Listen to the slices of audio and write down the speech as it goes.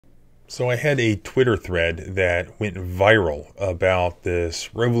So I had a Twitter thread that went viral about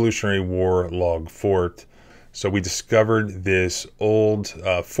this Revolutionary War log fort. So we discovered this old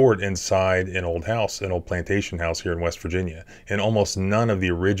fort inside an old house, an old plantation house here in West Virginia. And almost none of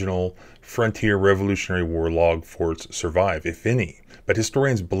the original frontier Revolutionary War log forts survive, if any. But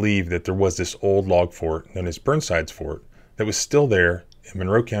historians believe that there was this old log fort known as Burnside's Fort that was still there in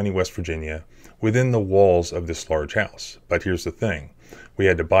Monroe County, West Virginia, within the walls of this large house. But here's the thing. We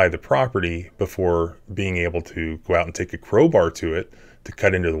had to buy the property before being able to go out and take a crowbar to it to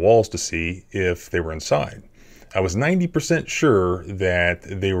cut into the walls to see if they were inside. I was 90% sure that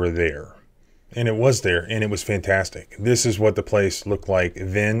they were there. And it was there, and it was fantastic. This is what the place looked like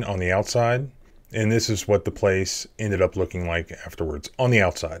then on the outside, and this is what the place ended up looking like afterwards on the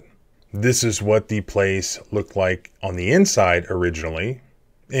outside. This is what the place looked like on the inside originally,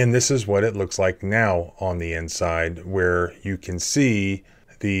 and this is what it looks like now on the inside, where you can see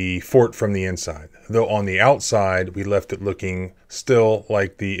the fort from the inside. Though on the outside, we left it looking still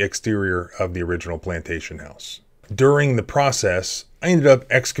like the exterior of the original plantation house. During the process, I ended up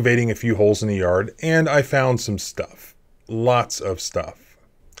excavating a few holes in the yard, and I found some stuff. Lots of stuff.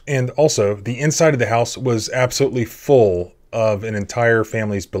 And also, the inside of the house was absolutely full of an entire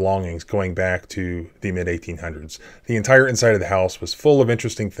family's belongings going back to the mid-1800s. The entire inside of the house was full of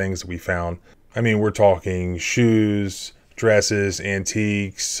interesting things that we found. I mean, we're talking shoes, dresses,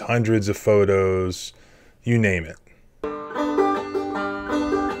 antiques, hundreds of photos, you name it.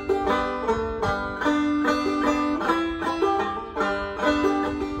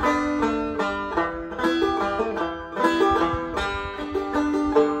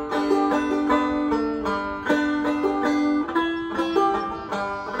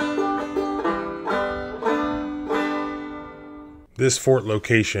 This fort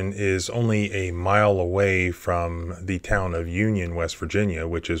location is only a mile away from the town of Union, West Virginia,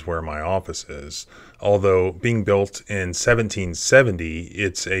 which is where my office is. Although being built in 1770,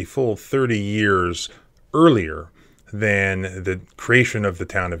 it's a full 30 years earlier than the creation of the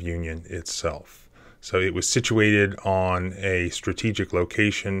town of Union itself. So it was situated on a strategic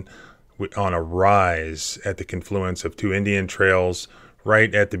location on a rise at the confluence of two Indian trails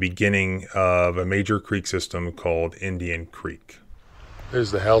right at the beginning of a major creek system called Indian Creek.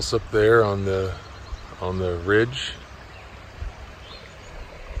 There's the house up there on the ridge.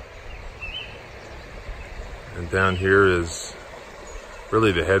 And down here is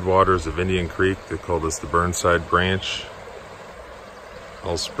really the headwaters of Indian Creek. They call this the Burnside Branch.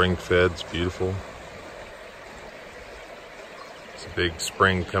 All spring fed, it's beautiful. It's a big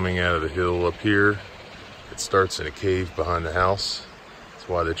spring coming out of the hill up here. It starts in a cave behind the house. That's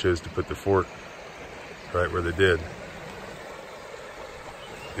why they chose to put the fort right where they did.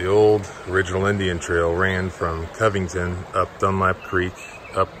 The old original Indian Trail ran from Covington up Dunlap Creek,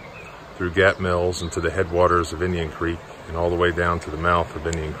 up through Gap Mills into the headwaters of Indian Creek, and all the way down to the mouth of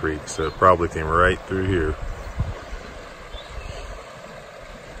Indian Creek. So it probably came right through here.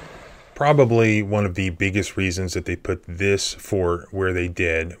 Probably one of the biggest reasons that they put this fort where they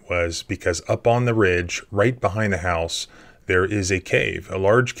did was because up on the ridge, right behind the house, there is a cave, a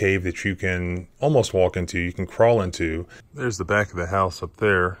large cave that you can almost walk into, you can crawl into. There's the back of the house up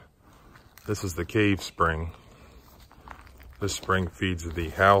there. This is the cave spring. This spring feeds the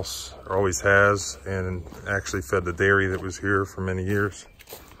house, or always has, and actually fed the dairy that was here for many years.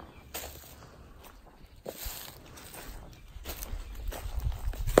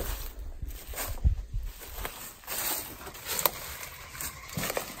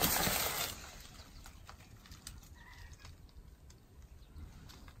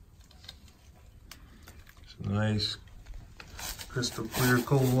 Nice crystal clear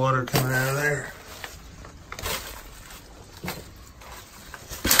cold water coming out of there.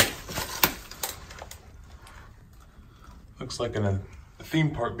 Looks like a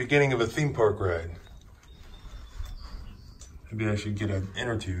theme park, beginning of a theme park ride. Maybe I should get an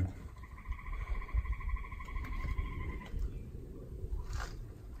inner tube.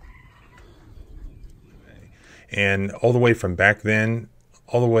 And all the way from back then,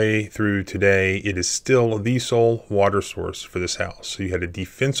 all the way through today, it is still the sole water source for this house. So you had a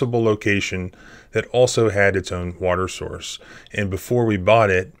defensible location that also had its own water source. And before we bought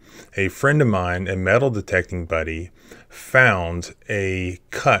it, a friend of mine, a metal detecting buddy, found a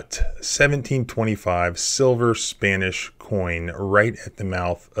cut 1725 silver Spanish coin right at the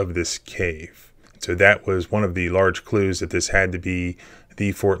mouth of this cave. So that was one of the large clues that this had to be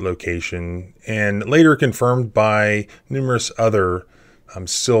the fort location, and later confirmed by numerous other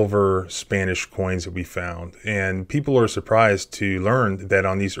silver Spanish coins that we found. And people are surprised to learn that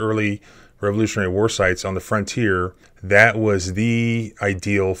on these early Revolutionary War sites on the frontier, that was the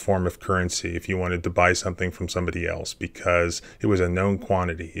ideal form of currency if you wanted to buy something from somebody else, because it was a known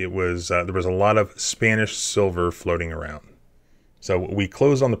quantity. It was there was a lot of Spanish silver floating around. So we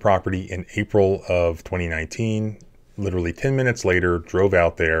closed on the property in April of 2019. Literally 10 minutes later, drove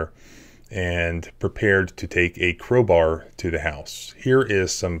out there and prepared to take a crowbar to the house. Here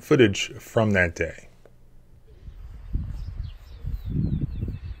is some footage from that day.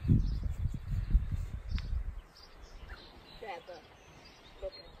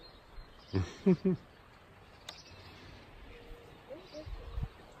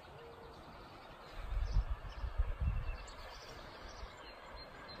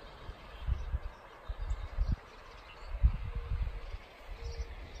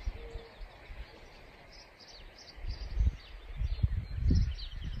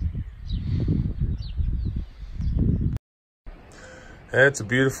 It's a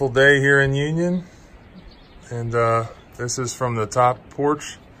beautiful day here in Union, and this is from the top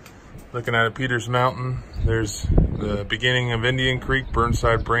porch looking at Peters Mountain. There's the beginning of Indian Creek,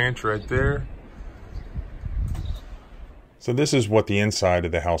 Burnside Branch right there. So this is what the inside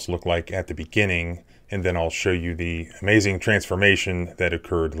of the house looked like at the beginning, and then I'll show you the amazing transformation that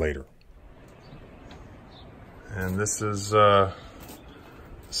occurred later. And this is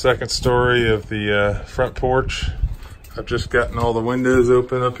second story of the front porch. I've just gotten all the windows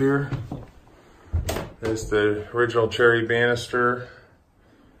open up here. There's the original cherry banister.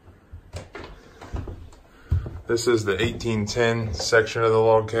 This is the 1810 section of the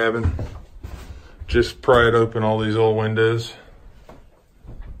log cabin. Just pried open all these old windows.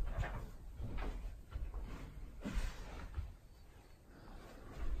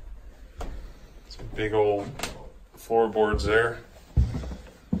 Some big old floorboards there.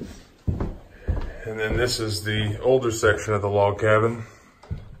 And then this is the older section of the log cabin.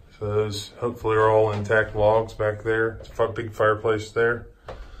 So those hopefully are all intact logs back there. It's a big fireplace there.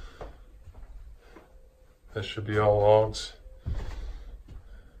 That should be all logs.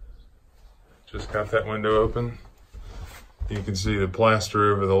 Just got that window open. You can see the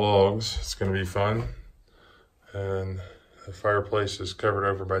plaster over the logs. It's going to be fun. And the fireplace is covered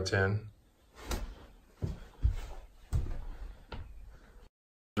over by tin.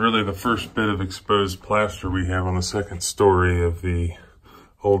 Really the first bit of exposed plaster we have on the second story of the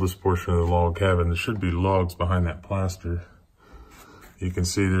oldest portion of the log cabin. There should be logs behind that plaster. You can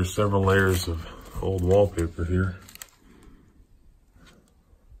see there's several layers of old wallpaper here.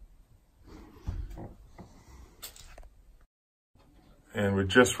 And we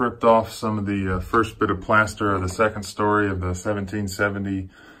just ripped off some of the first bit of plaster of the second story of the 1770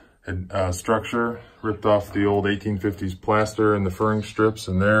 structure. Ripped off the old 1850s plaster and the furring strips,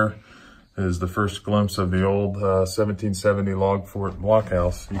 and there is the first glimpse of the old 1770 log fort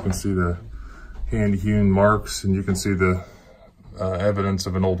blockhouse. You can see the hand-hewn marks, and you can see the evidence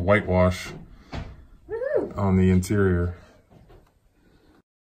of an old whitewash on the interior.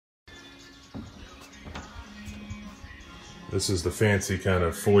 This is the fancy kind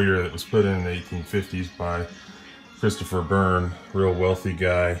of foyer that was put in the 1850s by Christopher Byrne, real wealthy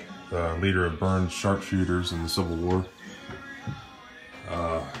guy, leader of Byrne's sharpshooters in the Civil War.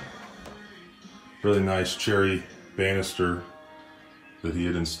 Really nice cherry banister that he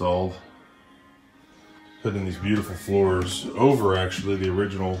had installed. Put in these beautiful floors over actually the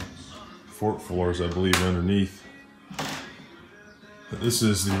original fort floors, I believe, underneath. But this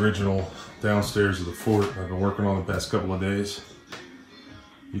is the original downstairs of the fort I've been working on the past couple of days.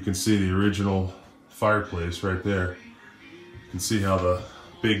 You can see the original fireplace right there. You can see how the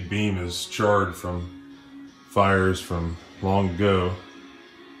big beam is charred from fires from long ago.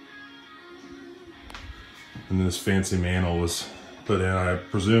 And this fancy mantle was put in, I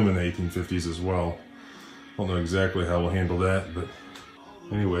presume, in the 1850s as well. Don't know exactly how we'll handle that, but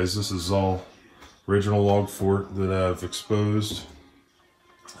anyways, this is all original log fort that I've exposed.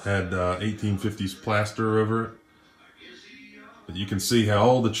 Had 1850s plaster over it. But you can see how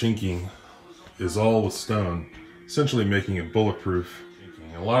all the chinking is all with stone, essentially making it bulletproof.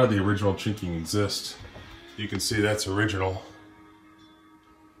 A lot of the original chinking exists. You can see that's original.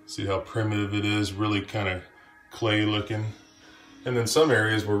 See how primitive it is, really kind of clay looking. And then some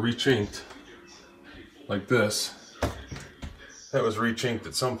areas were rechinked, like this. That was rechinked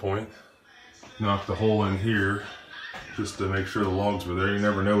at some point. Knocked a hole in here just to make sure the logs were there. You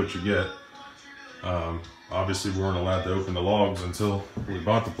never know what you get. Obviously we weren't allowed to open the logs until we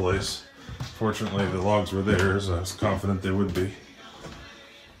bought the place. Fortunately the logs were there, so I was confident they would be.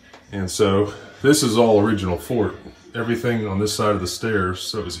 And so this is all original fort. Everything on this side of the stairs,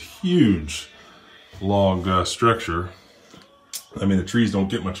 so it was a huge log structure. I mean, the trees don't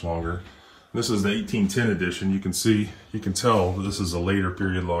get much longer. This is the 1810 edition. You can tell this is a later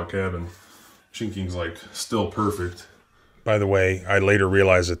period log cabin. Chinking's like still perfect. By the way, I later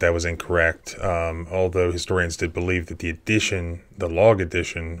realized that that was incorrect. Although historians did believe that the log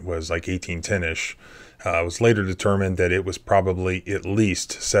edition was like 1810-ish. It was later determined that it was probably at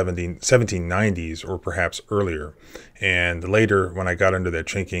least 1790s or perhaps earlier. And later, when I got into that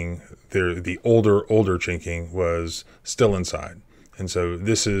chinking, the older chinking was still inside. And so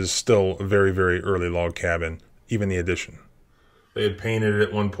this is still a very, very early log cabin, even the addition. They had painted it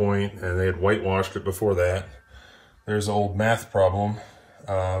at one point, and they had whitewashed it before that. There's an old math problem.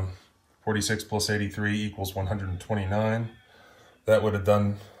 46 plus 83 equals 129. That would have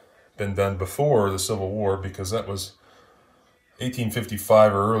been done before the Civil War, because that was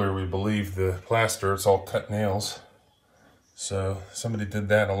 1855 or earlier, we believe. The plaster, it's all cut nails. So somebody did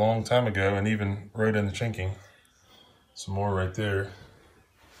that a long time ago and even wrote in the chinking. Some more right there.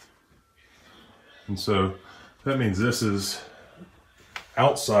 And so that means this is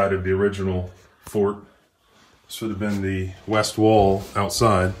outside of the original fort. This would have been the west wall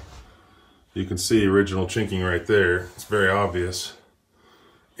outside. You can see original chinking right there. It's very obvious.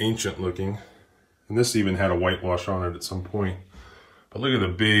 Ancient looking. And this even had a whitewash on it at some point. But look at the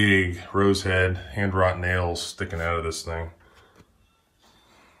big rose head, hand-wrought nails sticking out of this thing.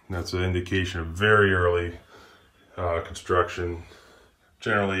 And that's an indication of very early construction,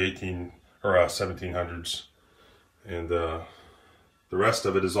 generally 1700s. And the rest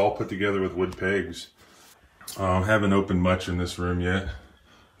of it is all put together with wood pegs. Haven't opened much in this room yet.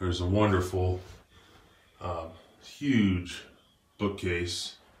 There's a wonderful, huge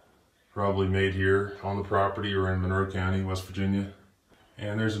bookcase, probably made here on the property or in Monroe County, West Virginia.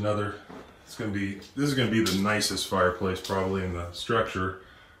 And there's another. This is going to be the nicest fireplace probably in the structure.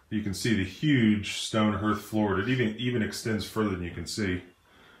 You can see the huge stone hearth floor. It even extends further than you can see.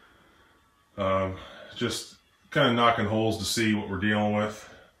 Just kind of knocking holes to see what we're dealing with.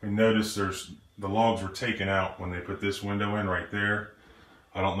 We notice the logs were taken out when they put this window in right there.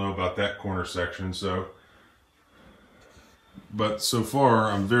 I don't know about that corner section, but so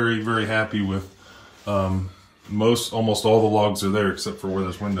far I'm very, very happy with almost all the logs are there except for where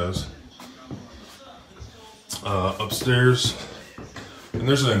there's windows. Upstairs, and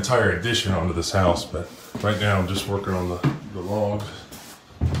there's an entire addition onto this house, but right now I'm just working on the logs.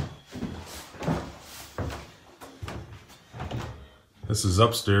 This is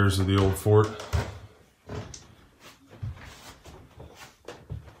upstairs of the old fort.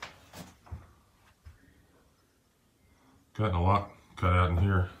 Gotten a lot cut out in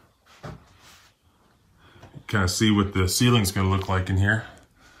here. Kind of see what the ceiling's going to look like in here.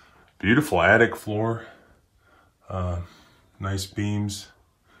 Beautiful attic floor. Nice beams.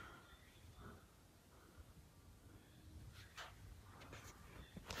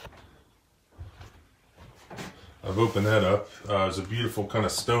 I've opened that up. There's a beautiful kind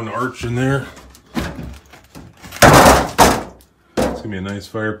of stone arch in there. It's gonna be a nice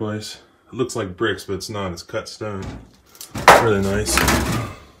fireplace. It looks like bricks, but it's not. It's cut stone. Really nice.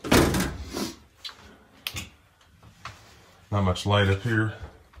 Not much light up here,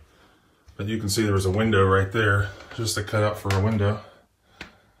 but you can see there was a window right there, just a cutout for a window.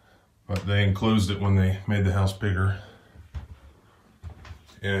 But they enclosed it when they made the house bigger.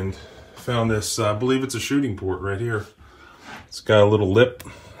 And found this, I believe it's a shooting port right here. It's got a little lip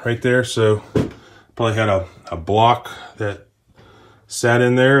right there, so probably had a block that sat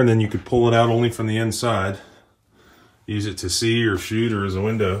in there, and then you could pull it out only from the inside. Use it to see or shoot or as a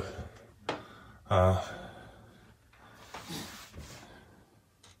window.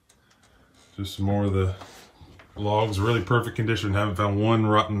 Just some more of the logs, really perfect condition. Haven't found one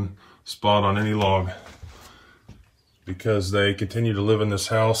rotten spot on any log. Because they continue to live in this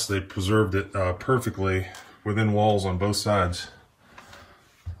house, they preserved it perfectly within walls on both sides.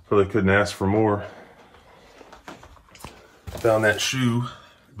 Really couldn't ask for more. Found that shoe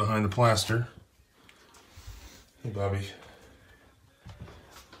behind the plaster. Hey, Bobby.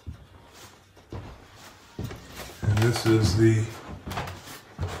 And this is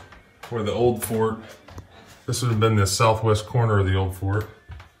where the old fort. This would have been the southwest corner of the old fort.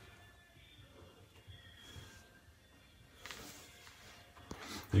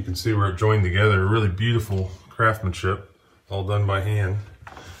 You can see where it joined together. Really beautiful craftsmanship, all done by hand.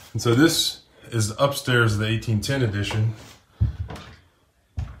 And so this is upstairs of the 1810 edition.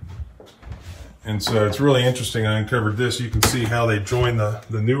 And so it's really interesting. I uncovered this. You can see how they joined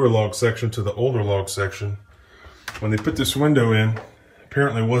the newer log section to the older log section. When they put this window in,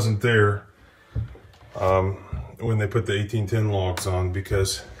 apparently wasn't there when they put the 1810 logs on,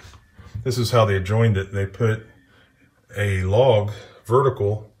 because this is how they joined it. They put a log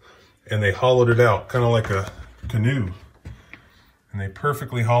vertical and they hollowed it out, kind of like a canoe. And they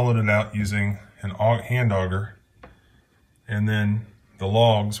perfectly hollowed it out using an hand auger. And then the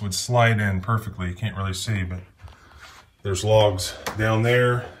logs would slide in perfectly. You can't really see, but there's logs down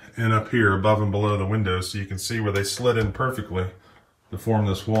there and up here above and below the windows, so you can see where they slid in perfectly to form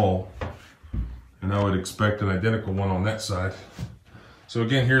this wall. And I would expect an identical one on that side. So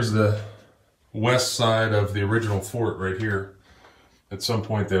again, here's the west side of the original fort right here. At some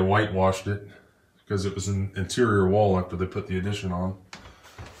point they whitewashed it because it was an interior wall after they put the addition on.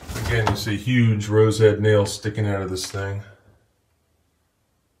 Again, you see huge rosehead nails sticking out of this thing.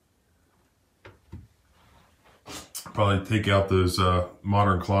 Probably take out those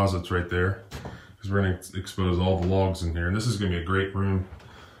modern closets right there, because we're going to expose all the logs in here. And this is going to be a great room.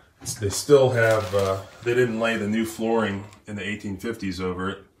 They still have, they didn't lay the new flooring in the 1850s over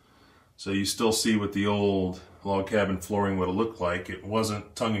it. So you still see what the old log cabin flooring would have looked like. It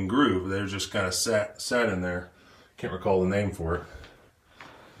wasn't tongue and groove. They were just kind of sat in there. Can't recall the name for it.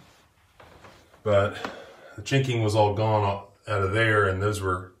 But the chinking was all gone out of there, and those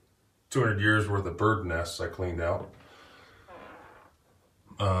were 200 years worth of bird nests I cleaned out.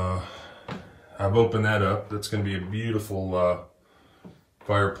 I've opened that up. That's going to be a beautiful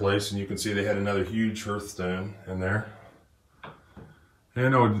fireplace, and you can see they had another huge hearthstone in there.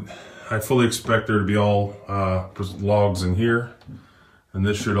 And I fully expect there to be all logs in here, and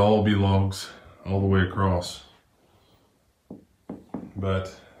this should all be logs all the way across.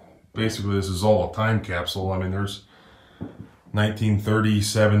 But basically this is all a time capsule. I mean, there's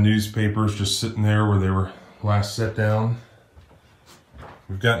 1937 newspapers just sitting there where they were last set down.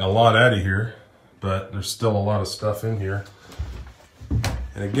 We've gotten a lot out of here, but there's still a lot of stuff in here.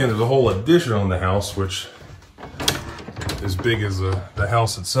 And again, there's a whole addition on the house, which is as big as the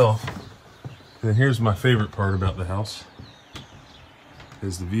house itself. And here's my favorite part about the house,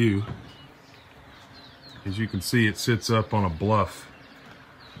 is the view. As you can see, it sits up on a bluff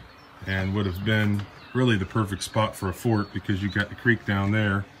and would have been really the perfect spot for a fort, because you got the creek down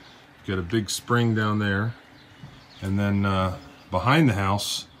there, you got a big spring down there, and then behind the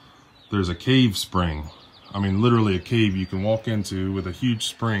house there's a cave spring. I mean, literally a cave you can walk into with a huge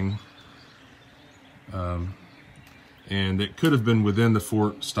spring, and it could have been within the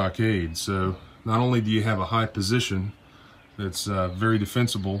fort stockade. So not only do you have a high position that's very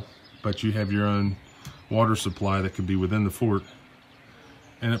defensible, but you have your own water supply that could be within the fort.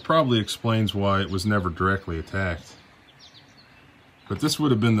 And it probably explains why it was never directly attacked. But this would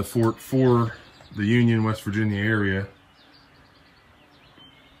have been the fort for the Union, West Virginia area.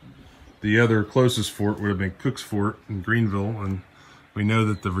 The other closest fort would have been Cook's Fort in Greenville, and we know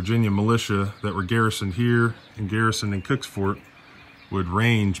that the Virginia militia that were garrisoned here and garrisoned in Cook's Fort would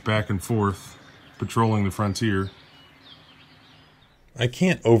range back and forth, patrolling the frontier. I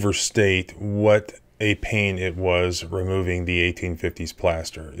can't overstate what a pain it was removing the 1850s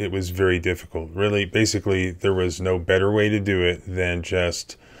plaster. It was very difficult. Really, basically, there was no better way to do it than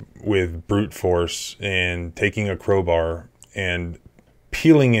just with brute force and taking a crowbar and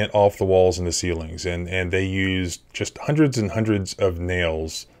peeling it off the walls and the ceilings. And they used just hundreds and hundreds of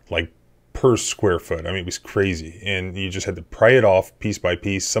nails, like per square foot. I mean, it was crazy. And you just had to pry it off piece by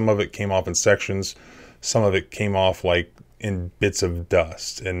piece. Some of it came off in sections. Some of it came off like in bits of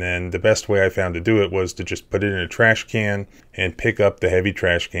dust. And then the best way I found to do it was to just put it in a trash can and pick up the heavy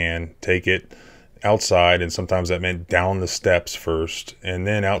trash can, take it outside, and sometimes that meant down the steps first and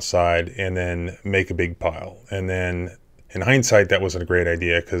then outside, and then make a big pile. And then in hindsight, that wasn't a great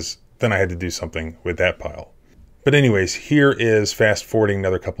idea, because then I had to do something with that pile. But anyways, here is fast forwarding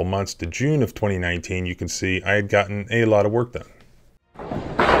another couple months to June of 2019. You can see I had gotten a lot of work done.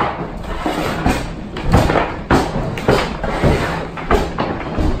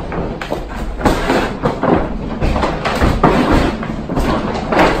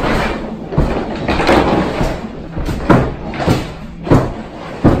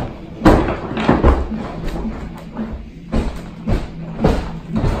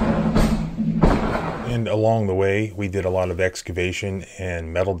 Along the way, we did a lot of excavation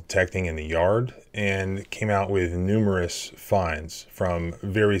and metal detecting in the yard, and came out with numerous finds from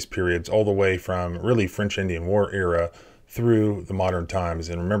various periods, all the way from really French Indian War era through the modern times.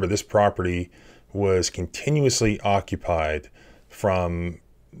 And remember, this property was continuously occupied from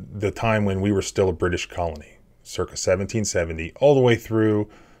the time when we were still a British colony, circa 1770, all the way through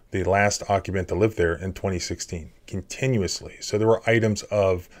the last occupant to live there in 2016, continuously. So there were items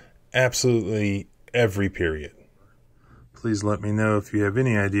of absolutely every period. Please let me know if you have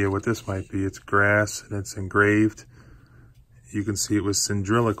any idea what this might be. It's grass and it's engraved. You can see it was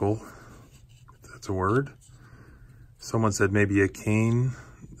cylindrical, if that's a word. Someone said maybe a cane.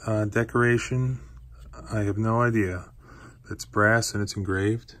 decoration. I have no idea. It's brass and it's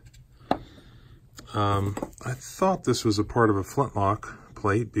engraved. I thought this was a part of a flintlock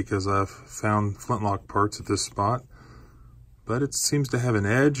plate because I've found flintlock parts at this spot, but it seems to have an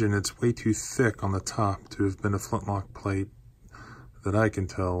edge and it's way too thick on the top to have been a flintlock plate that I can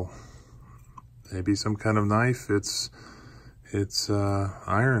tell. Maybe some kind of knife. It's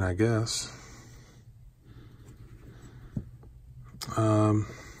iron, I guess.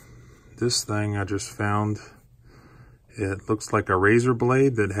 This thing I just found, it looks like a razor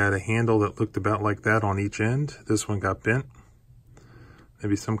blade that had a handle that looked about like that on each end. This one got bent.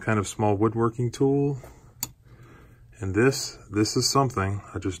 Maybe some kind of small woodworking tool. And this is something.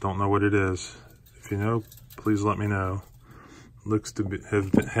 I just don't know what it is. If you know, please let me know. Looks to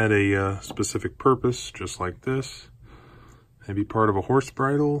have had a specific purpose, just like this. Maybe part of a horse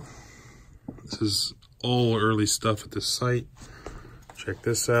bridle. This is all early stuff at this site. Check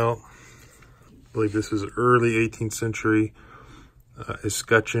this out. I believe this is early 18th century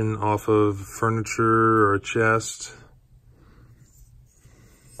escutcheon off of furniture or a chest.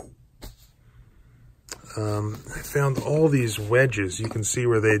 I found all these wedges. You can see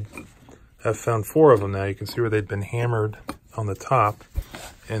where I've found 4 of them now. You can see where they'd been hammered on the top,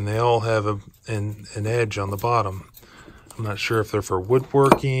 and they all have an edge on the bottom. I'm not sure if they're for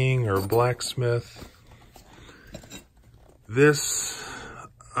woodworking or blacksmith. This,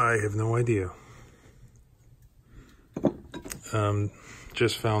 I have no idea.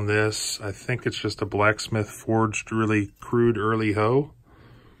 Just found this. I think it's just a blacksmith forged really crude early hoe.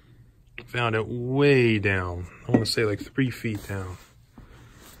 Found it way down. I want to say like 3 feet down.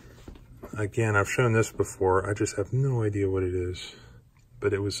 Again, I've shown this before. I just have no idea what it is,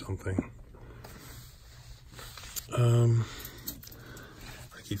 but it was something. I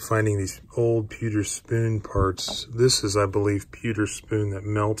keep finding these old pewter spoon parts. This is, I believe, pewter spoon that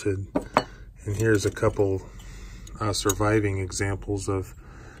melted. And here's a couple surviving examples of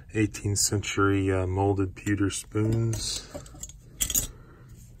 18th century molded pewter spoons.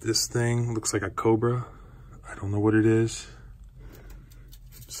 This thing looks like a cobra. I don't know what it is.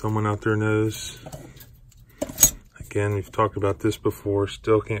 Someone out there knows. Again, we've talked about this before.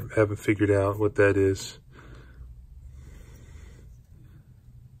 Still haven't figured out what that is.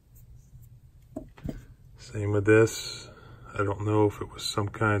 Same with this. I don't know if it was some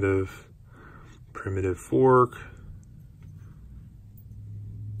kind of primitive fork.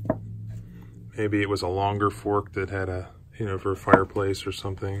 Maybe it was a longer fork that had a, for a fireplace or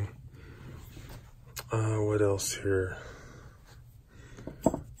something. What else here?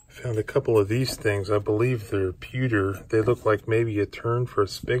 Found a couple of these things. I believe they're pewter. They look like maybe a turn for a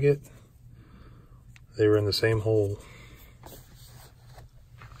spigot. They were in the same hole.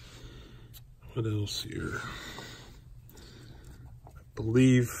 What else here?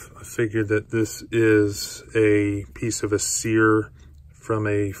 I figured that this is a piece of a sear from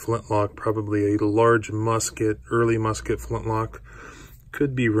a flintlock, probably a large musket, early musket flintlock.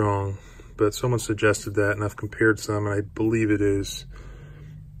 Could be wrong, but someone suggested that, and I've compared some, and I believe it is.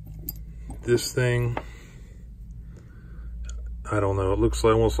 This thing, I don't know. It looks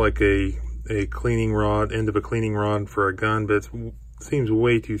like, almost like a cleaning rod, end of a cleaning rod for a gun, but it seems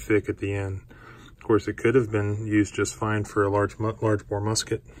way too thick at the end. Of course, it could have been used just fine for a large bore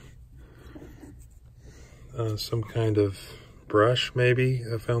musket. Some kind of brush, maybe,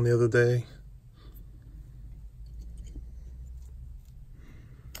 I found the other day.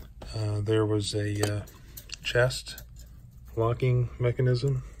 There was a chest locking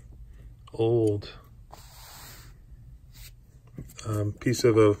mechanism. Old. Piece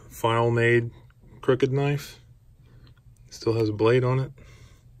of a file-made crooked knife. Still has a blade on it.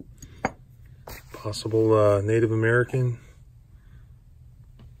 Possible Native American.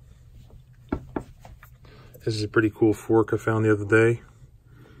 This is a pretty cool fork I found the other day.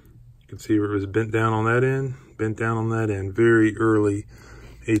 You can see where it was bent down on that end, bent down on that end. Very early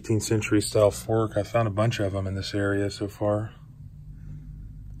 18th century style fork. I found a bunch of them in this area so far.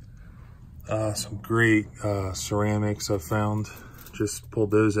 Some great ceramics I found. Just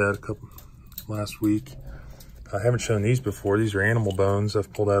pulled those out last week. I haven't shown these before. These are animal bones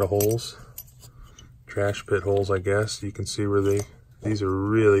I've pulled out of holes. Trash pit holes, I guess. You can see where these are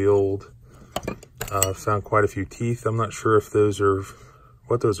really old. I found quite a few teeth. I'm not sure if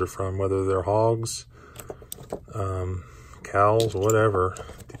what those are from, whether they're hogs, cows, whatever.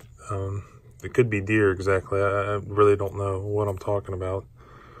 It could be deer, exactly. I really don't know what I'm talking about.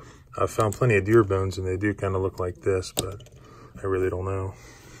 I've found plenty of deer bones, and they do kind of look like this, but I really don't know.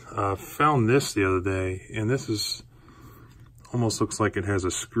 I found this the other day, and this is almost looks like it has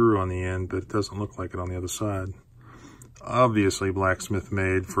a screw on the end, but it doesn't look like it on the other side. Obviously blacksmith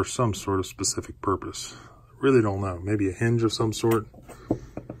made for some sort of specific purpose. Really don't know. Maybe a hinge of some sort.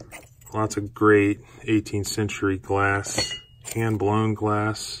 Lots of great 18th century glass, hand blown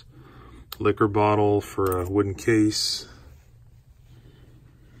glass, liquor bottle for a wooden case.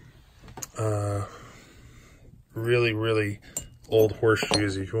 Really, really old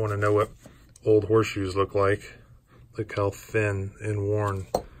horseshoes. If you want to know what old horseshoes look like, look how thin and worn.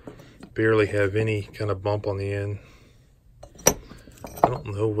 Barely have any kind of bump on the end. I don't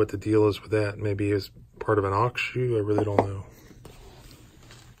know what the deal is with that. Maybe it's part of an ox shoe. I really don't know.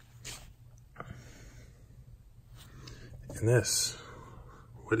 And this,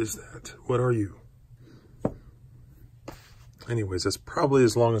 what is that? What are you? Anyways, that's probably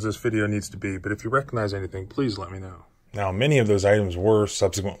as long as this video needs to be, but if you recognize anything, please let me know. Now, many of those items were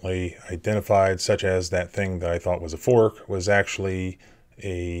subsequently identified, such as that thing that I thought was a fork was actually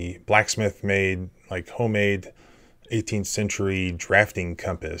a blacksmith-made, like homemade 18th century drafting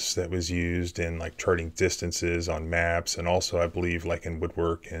compass that was used in like charting distances on maps, and also I believe like in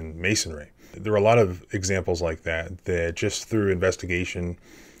woodwork and masonry. There were a lot of examples like that just through investigation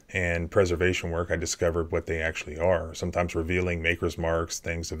and preservation work, I discovered what they actually are, sometimes revealing maker's marks,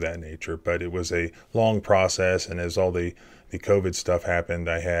 things of that nature. But it was a long process, and as all the COVID stuff happened,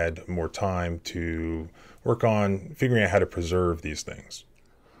 I had more time to work on figuring out how to preserve these things.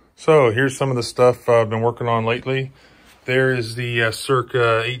 So here's some of the stuff I've been working on lately. There is the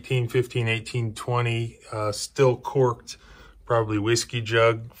circa 1815, 1820 still corked, probably whiskey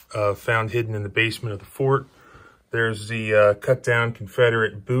jug found hidden in the basement of the fort. There's the cut down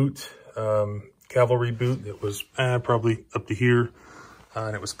Confederate boot, cavalry boot that was probably up to here.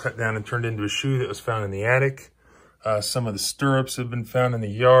 And it was cut down and turned into a shoe that was found in the attic. Some of the stirrups have been found in the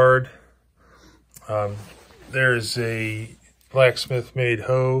yard. There's a blacksmith made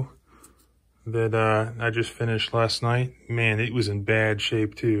hoe that I just finished last night. Man, it was in bad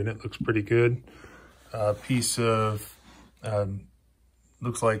shape too, and it looks pretty good. A piece of,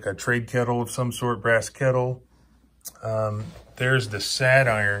 looks like a trade kettle of some sort, brass kettle. There's the sad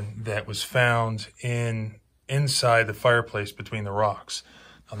iron that was found inside the fireplace between the rocks.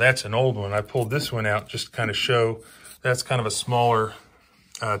 Now that's an old one. I pulled this one out just to kind of show that's kind of a smaller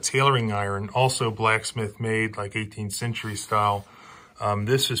tailoring iron, also blacksmith made, like 18th century style.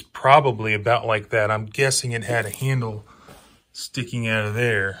 This is probably about like that. I'm guessing it had a handle sticking out of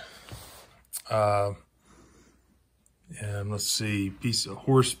there. Let's see, piece of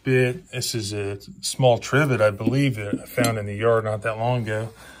horse bit. This is a small trivet, I believe, that I found in the yard not that long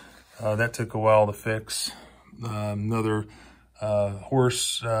ago. That took a while to fix. Another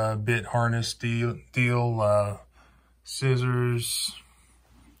horse bit harness deal, scissors.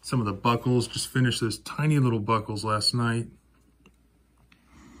 Some of the buckles, just finished those tiny little buckles last night.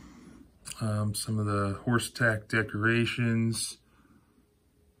 Some of the horse tack decorations,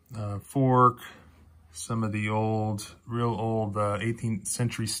 fork. Some of the real old 18th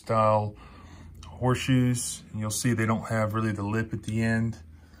century style horseshoes. And you'll see they don't have really the lip at the end.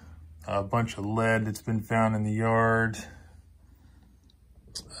 A bunch of lead that's been found in the yard.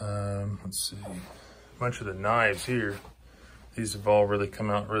 Let's see, a bunch of the knives here. These have all really come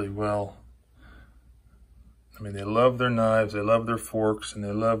out really well. I mean, they love their knives, they love their forks, and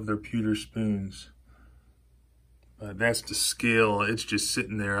they love their pewter spoons. But that's the scale. It's just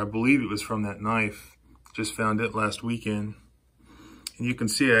sitting there. I believe it was from that knife. Just found it last weekend. And you can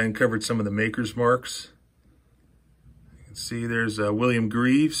see I uncovered some of the maker's marks. You can see there's William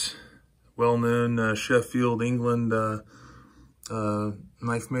Greaves, well-known Sheffield, England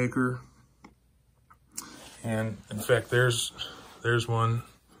knife maker. And in fact, there's one,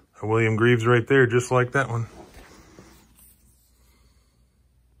 a William Greaves right there, just like that one.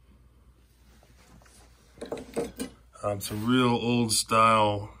 Some real old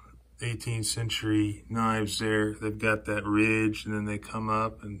style 18th century knives there. They've got that ridge and then they come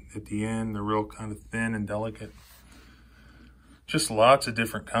up, and at the end they're real kind of thin and delicate. Just lots of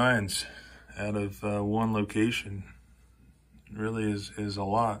different kinds out of one location. It really is a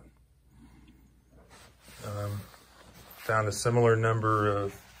lot. Found a similar number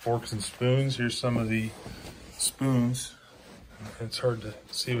of forks and spoons. Here's some of the spoons. It's hard to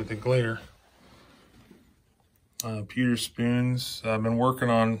see with the glare. Pewter spoons. I've been working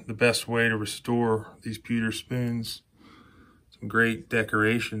on the best way to restore these pewter spoons. Some great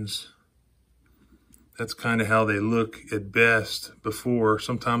decorations. That's kind of how they look at best before.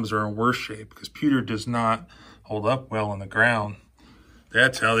 Sometimes they're in worse shape because pewter does not hold up well on the ground.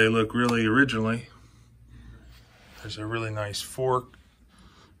 That's how they look really originally. There's a really nice fork.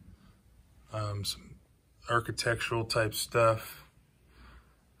 Some architectural type stuff.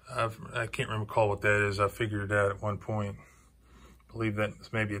 I can't recall what that is. I figured it out at one point. I believe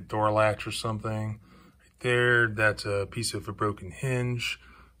that's maybe a door latch or something. Right there, that's a piece of a broken hinge.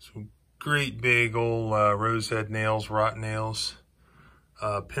 Some great big old rosehead nails, wrought nails.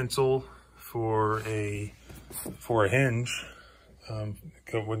 Pencil for a hinge.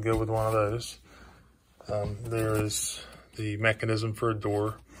 Would go with one of those. There is the mechanism for a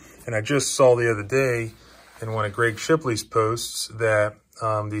door. And I just saw the other day in one of Greg Shipley's posts that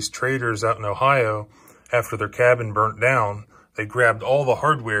these traders out in Ohio, after their cabin burnt down, they grabbed all the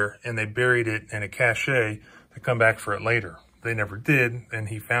hardware and they buried it in a cache to come back for it later. They never did, and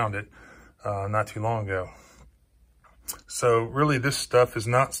he found it not too long ago. So really this stuff is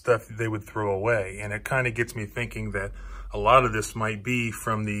not stuff that they would throw away. And it kind of gets me thinking that a lot of this might be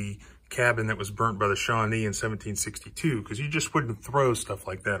from the cabin that was burnt by the Shawnee in 1762, because you just wouldn't throw stuff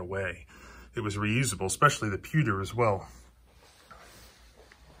like that away. It was reusable, especially the pewter as well.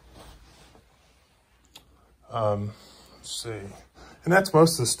 Let's see. And that's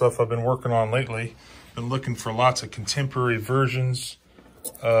most of the stuff I've been working on lately. Been looking for lots of contemporary versions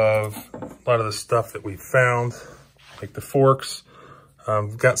of a lot of the stuff that we found, like the forks.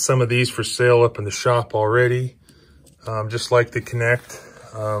 Got some of these for sale up in the shop already. Just like to connect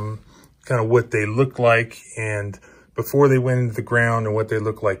kind of what they look like and before they went into the ground and what they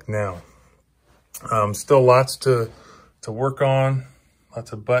look like now. Still lots to work on,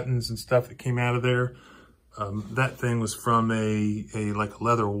 lots of buttons and stuff that came out of there. That thing was from like a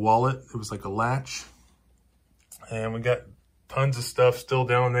leather wallet. It was like a latch. And we got tons of stuff still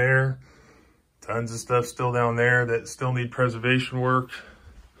down there. Tons of stuff still down there that still need preservation work.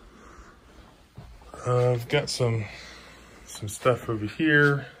 I've got some stuff over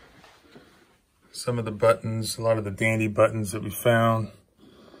here. Some of the buttons, a lot of the dandy buttons that we found.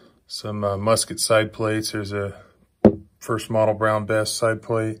 Some musket side plates. There's a first model Brown Bess side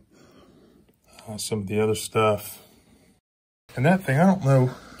plate. Some of the other stuff. And that thing, I don't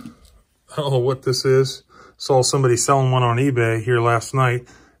know what this is. Saw somebody selling one on eBay here last night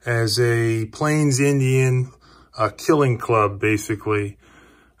as a Plains Indian killing club, basically.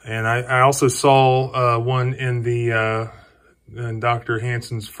 And I also saw one in in Dr.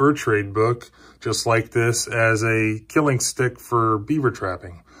 Hansen's fur trade book, just like this, as a killing stick for beaver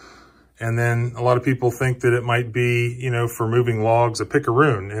trapping. And then a lot of people think that it might be, you know, for moving logs, a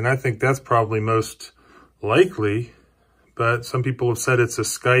picaroon. And I think that's probably most likely. But some people have said it's a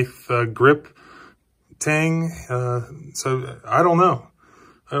scythe grip tang. So I don't know.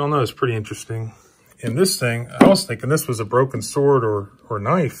 It's pretty interesting. And this thing, I was thinking this was a broken sword or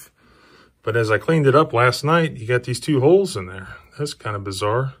knife. But as I cleaned it up last night, you got these two holes in there. That's kind of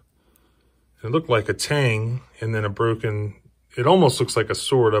bizarre. It looked like a tang and then a broken... It almost looks like a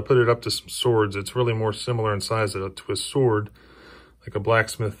sword. I put it up to some swords. It's really more similar in size to a sword, like a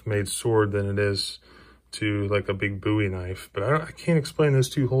blacksmith-made sword, than it is to like a big Bowie knife. But I can't explain those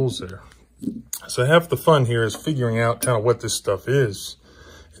two holes there. So half the fun here is figuring out kind of what this stuff is.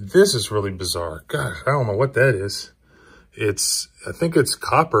 And this is really bizarre. Gosh, I don't know what that is. I think it's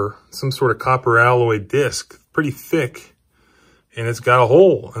copper, some sort of copper alloy disc, pretty thick, and it's got a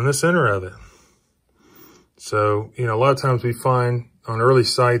hole in the center of it. So, you know, a lot of times we find on early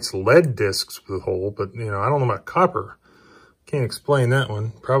sites lead discs with a hole, but, you know, I don't know about copper. Can't explain that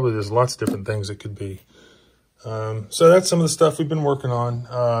one. Probably there's lots of different things it could be. So that's some of the stuff we've been working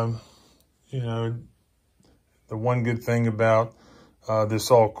on. You know, the one good thing about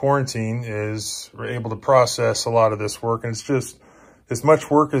this all quarantine is we're able to process a lot of this work, and it's just as much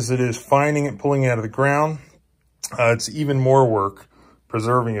work as it is finding it, pulling it out of the ground. It's even more work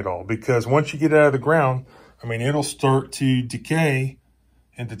preserving it all, because once you get it out of the ground, I mean, it'll start to decay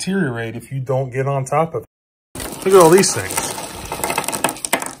and deteriorate if you don't get on top of it. Look at all these things.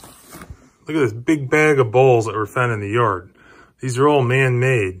 Look at this big bag of bowls that were found in the yard. These are all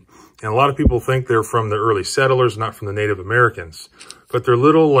man-made. And a lot of people think they're from the early settlers, not from the Native Americans. But they're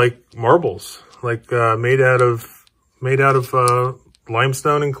little, like, marbles, like made out of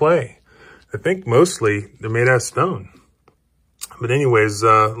limestone and clay. I think mostly they're made out of stone. But anyways,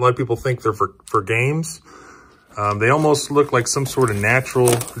 a lot of people think they're for games. They almost look like some sort of natural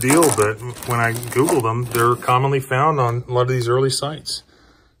deal, but when I Googled them, they're commonly found on a lot of these early sites.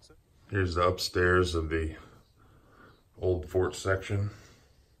 Here's the upstairs of the old fort section.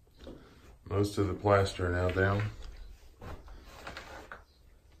 Most of the plaster now down.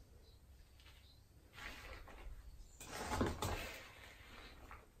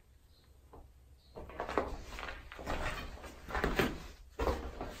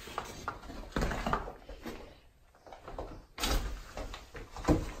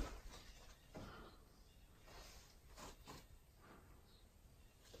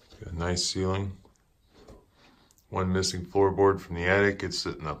 Nice ceiling. One missing floorboard from the attic. It's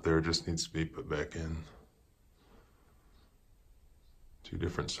sitting up there, just needs to be put back in. Two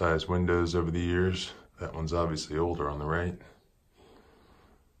different size windows over the years. That one's obviously older on the right.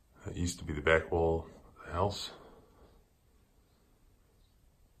 That used to be the back wall of the house.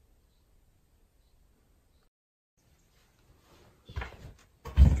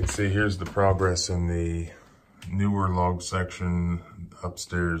 You can see here's the progress in the newer log section,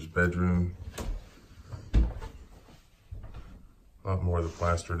 upstairs bedroom. A lot more of the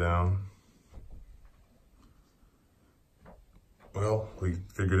plaster down. Well, we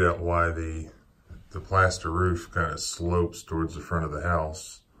figured out why the plaster roof kind of slopes towards the front of the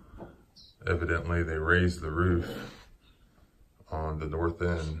house. Evidently, they raised the roof on the north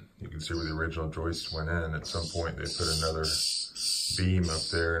end. You can see where the original joists went in. At some point, they put another beam up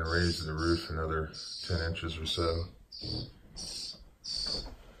there and raised the roof another 10 inches or so.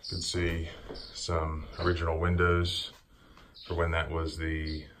 You can see some original windows for when that was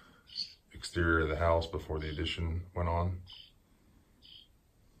the exterior of the house before the addition went on.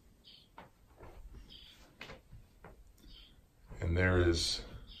 And there is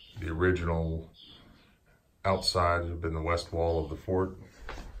the original outside, had been the west wall of the fort.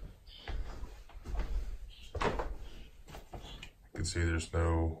 You can see there's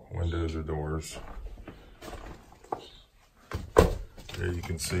no windows or doors. There you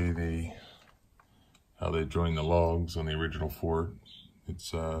can see how they join the logs on the original fort.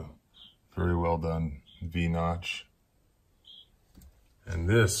 It's very well done V-notch. And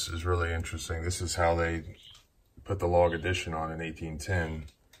this is really interesting. This is how they put the log addition on in 1810.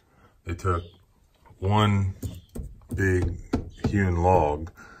 They took one big hewn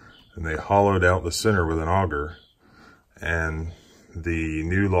log and they hollowed out the center with an auger, and the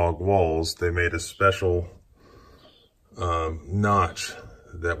new log walls, they made a special notch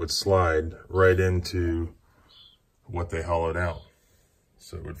that would slide right into what they hollowed out,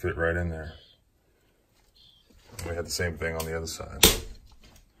 so it would fit right in there. We had the same thing on the other side.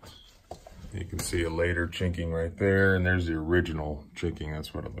 You can see a later chinking right there, and there's the original chinking.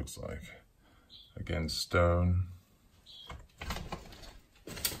 That's what it looks like. Again, stone.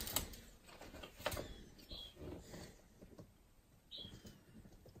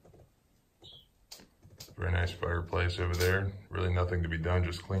 Very nice fireplace over there. Really nothing to be done,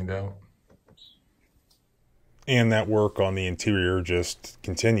 just cleaned out. And that work on the interior just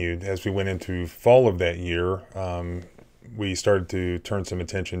continued. As we went into fall of that year, we started to turn some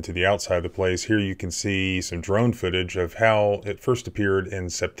attention to the outside of the place. Here you can see some drone footage of how it first appeared in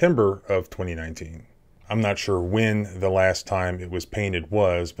September of 2019. I'm not sure when the last time it was painted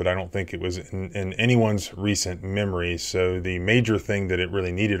was, but I don't think it was in anyone's recent memory. So the major thing that it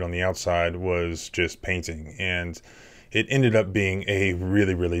really needed on the outside was just painting. And it ended up being a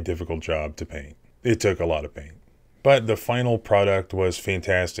really, really difficult job to paint. It took a lot of paint. But the final product was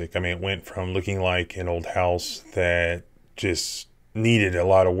fantastic. I mean, it went from looking like an old house that just needed a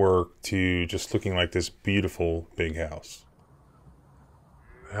lot of work to just looking like this beautiful big house.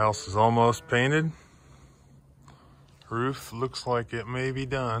 The house is almost painted. Roof looks like it may be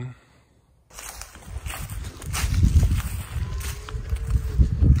done.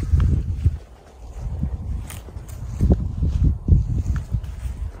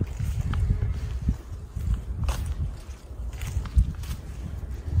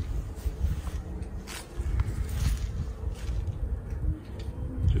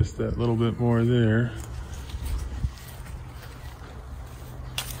 Just that little bit more there.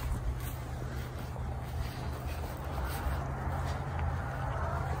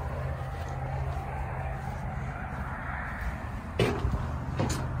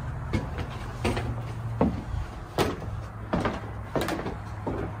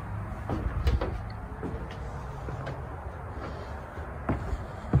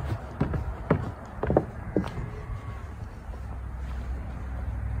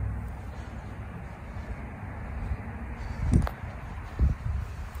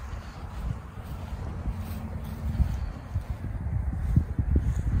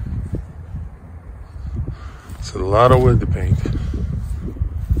 It's a lot of wood to paint.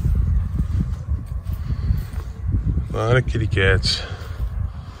 A lot of kitty cats.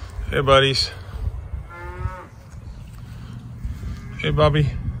 Hey, buddies. Hey, Bobby.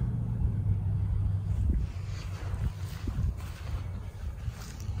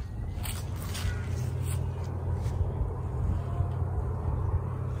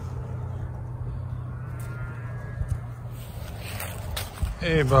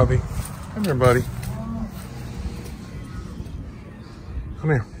 Hey, Bobby. Come here, buddy. Come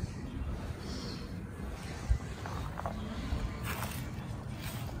here.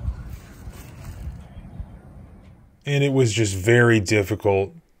 And it was just very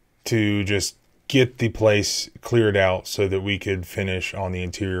difficult to just get the place cleared out so that we could finish on the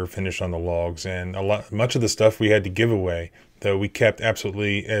interior, finish on the logs, and much of the stuff we had to give away, though we kept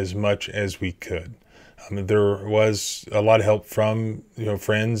absolutely as much as we could. There was a lot of help from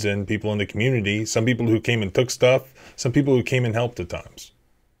friends and people in the community. Some people who came and took stuff, some people who came and helped at times.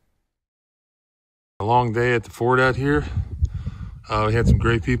 A long day at the fort out here. We had some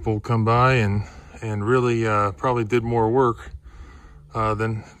great people come by and really probably did more work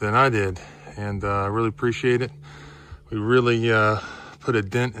than I did, and I really appreciate it. We really put a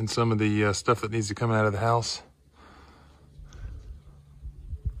dent in some of the stuff that needs to come out of the house.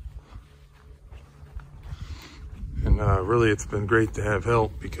 And really, it's been great to have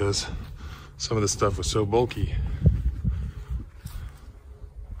help because some of the stuff was so bulky.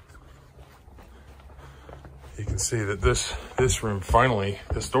 You can see that this room, finally,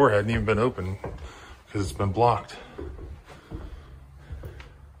 this door hadn't even been open because it's been blocked.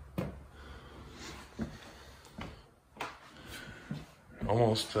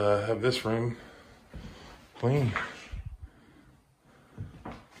 Almost have this room clean.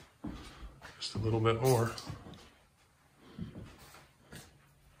 Just a little bit more.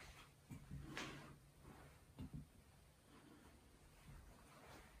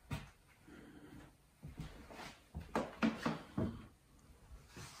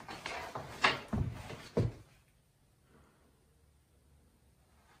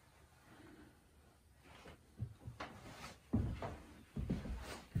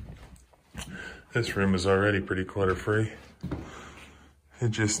 This room is already pretty clutter-free. It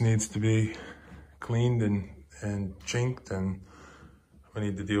just needs to be cleaned and chinked, and we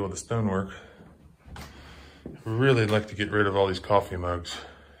need to deal with the stonework. I really like to get rid of all these coffee mugs.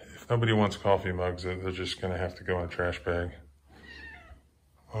 If nobody wants coffee mugs, they're just gonna have to go in a trash bag.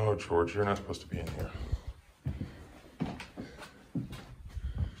 Oh, George, you're not supposed to be in here.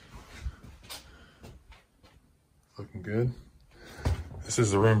 Looking good. This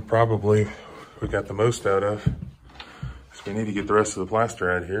is the room probably we got the most out of, because we need to get the rest of the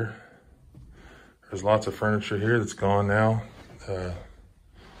plaster out of here. There's lots of furniture here that's gone now.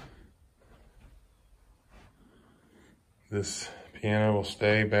 This piano will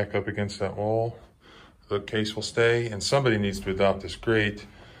stay back up against that wall. The bookcase will stay, and somebody needs to adopt this great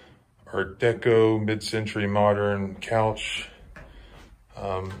Art Deco, mid-century modern couch.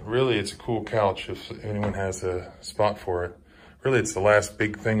 Really, it's a cool couch if anyone has a spot for it. Really, it's the last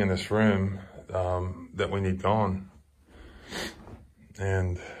big thing in this room that we need gone.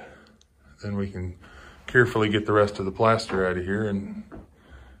 And then we can carefully get the rest of the plaster out of here, and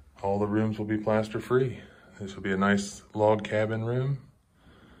all the rooms will be plaster free. This will be a nice log cabin room.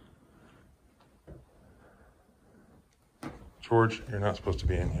 George, you're not supposed to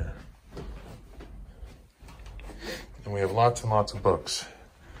be in here. And we have lots and lots of books.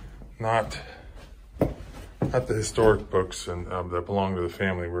 Not the historic books and that belong to the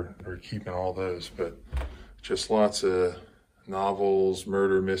family. We're keeping all those, but just lots of novels,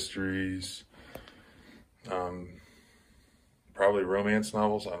 murder mysteries, probably romance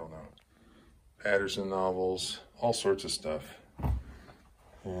novels, I don't know. Patterson novels, all sorts of stuff.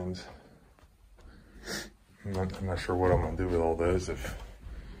 And I'm not sure what I'm gonna do with all those if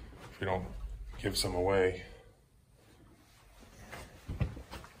we don't give some away.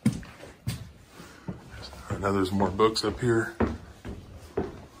 I know there's more books up here.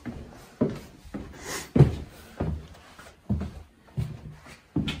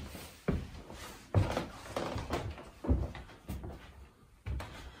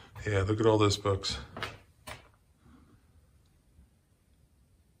 Yeah, look at all those books.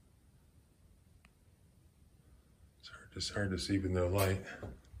 It's hard to see with no light.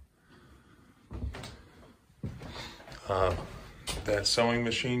 That sewing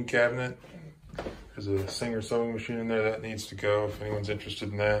machine cabinet, there's a Singer sewing machine in there. That needs to go if anyone's interested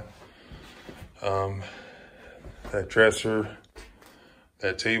in that. That dresser,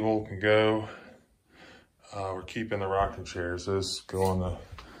 that table can go. We're keeping the rocking chairs. Those go on the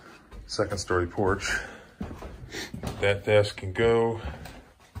second story porch. That desk can go.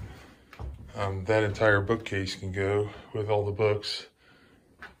 That entire bookcase can go with all the books.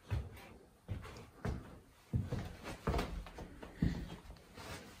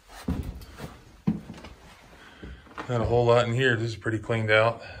 Not a whole lot in here. This is pretty cleaned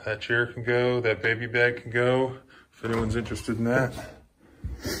out. That chair can go. That baby bag can go, if anyone's interested in that.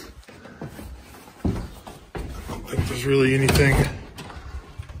 I don't think there's really anything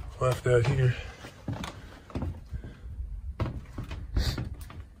left out here. It's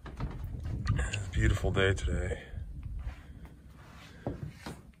a beautiful day today.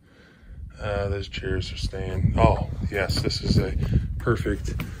 Those chairs are staying. Oh, yes, this is a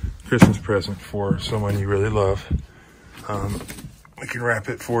perfect Christmas present for someone you really love. We can wrap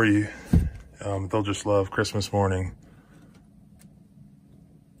it for you. They'll just love Christmas morning.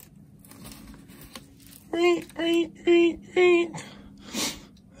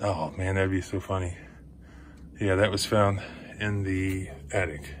 Oh man, that'd be so funny. Yeah, that was found in the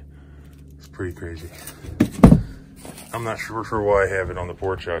attic. It's pretty crazy. I'm not sure why I have it on the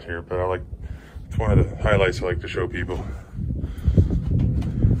porch out here, but it's one of the highlights I like to show people.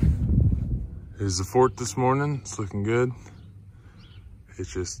 Here's the fort this morning. It's looking good.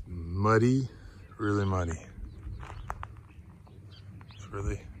 It's just muddy, really muddy. It's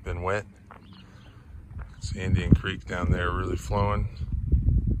really been wet. See Indian Creek down there really flowing.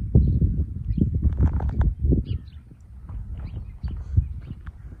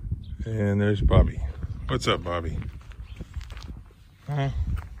 And there's Bobby. What's up, Bobby? Huh?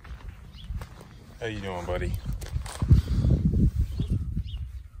 How you doing, buddy?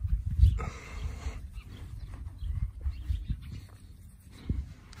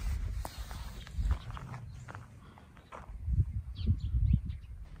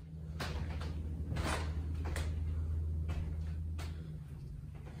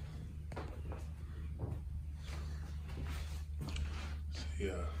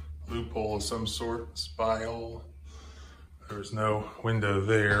 Yeah, loophole of some sort, spy hole. There was no window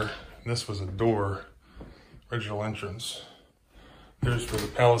there. And this was a door, original entrance. There's where the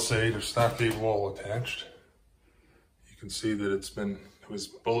palisade or stockade wall attached. You can see that it was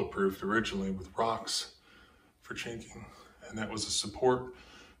bulletproofed originally with rocks for chinking. And that was a support,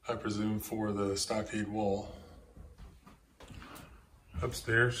 I presume, for the stockade wall.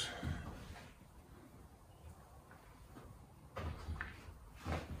 Upstairs.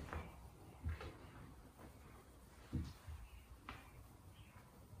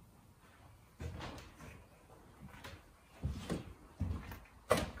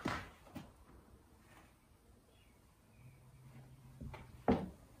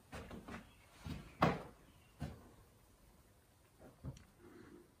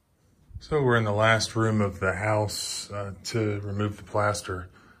 So we're in the last room of the house to remove the plaster.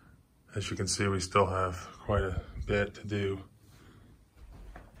 As you can see, we still have quite a bit to do.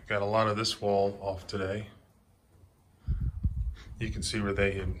 Got a lot of this wall off today. You can see where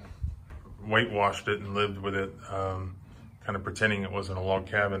they had whitewashed it and lived with it, kind of pretending it wasn't a log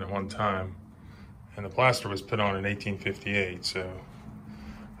cabin at one time. And the plaster was put on in 1858, so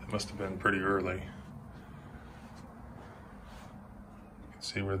it must have been pretty early. You can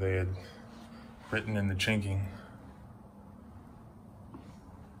see where they had written in the chinking.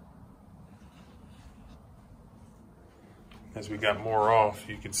 As we got more off,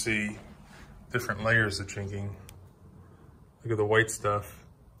 you could see different layers of chinking. Look at the white stuff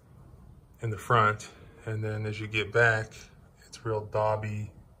in the front, and then as you get back, it's real dauby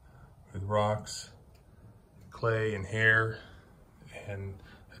with rocks, clay, and hair. And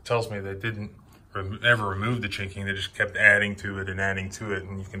it tells me they didn't ever remove the chinking. They just kept adding to it and adding to it.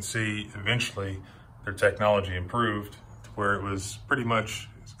 And you can see eventually their technology improved to where it was pretty much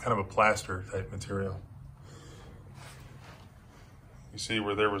kind of a plaster type material. You see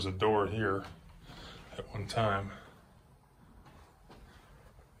where there was a door here at one time.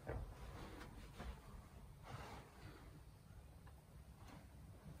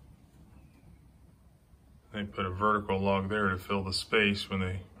 They put a vertical log there to fill the space when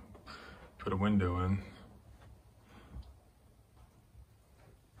they put a window in.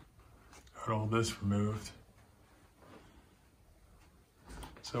 Got all this removed.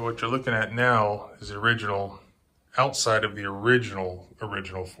 So what you're looking at now is the original, outside of the original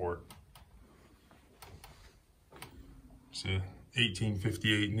fort. It's a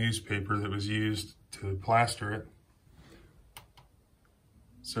 1858 newspaper that was used to plaster it.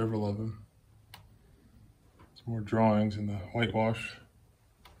 Several of them. Some more drawings in the whitewash.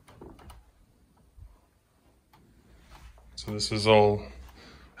 So this is all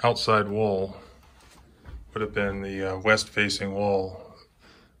outside wall. Would have been the west-facing wall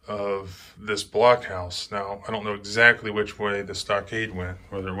of this blockhouse. Now, I don't know exactly which way the stockade went,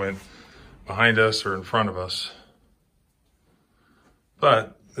 whether it went behind us or in front of us.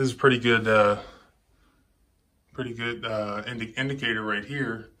 But this is a pretty good indicator right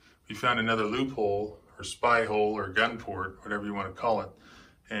here. We found another loophole or spy hole or gun port, whatever you want to call it.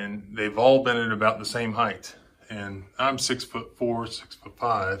 And they've all been at about the same height. And I'm 6'4",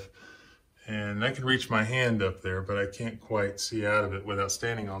 6'5", and I can reach my hand up there, but I can't quite see out of it without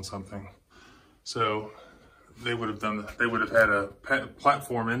standing on something. So they would have had a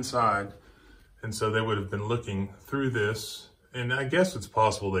platform inside, and so they would have been looking through this And I guess it's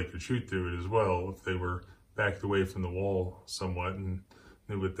possible they could shoot through it as well if they were backed away from the wall somewhat and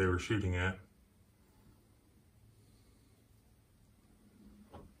knew what they were shooting at.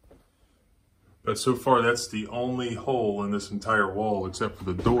 But so far, that's the only hole in this entire wall except for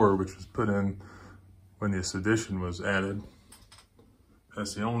the door, which was put in when this addition was added.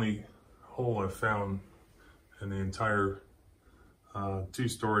 That's the only hole I've found in the entire 2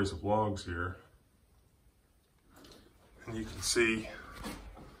 stories of logs here. And you can see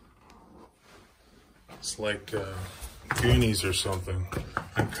it's like Goonies or something,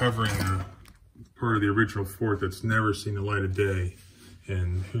 uncovering a part of the original fort that's never seen the light of day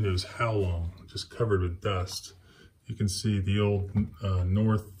in who knows how long, just covered with dust. You can see the old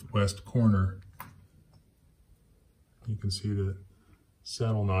northwest corner. You can see the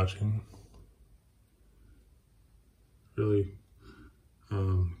saddle notching. Really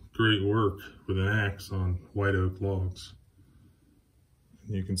great work with an axe on white oak logs.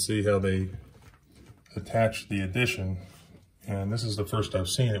 And you can see how they attached the addition, and this is the first I've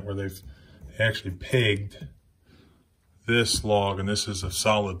seen it where they've actually pegged this log, and this is a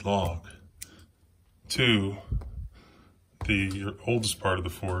solid log, to the oldest part of the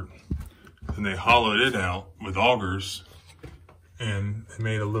fort. And they hollowed it out with augers, and they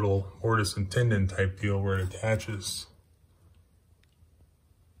made a little mortise and tendon type deal where it attaches.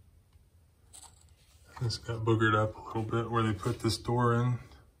 This got boogered up a little bit where they put this door in.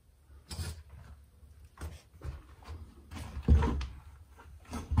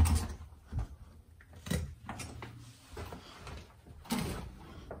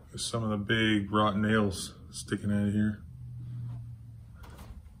 There's some of the big rotten nails sticking out of here.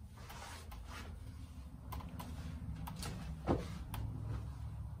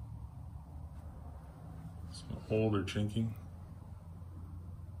 Some old or chinking.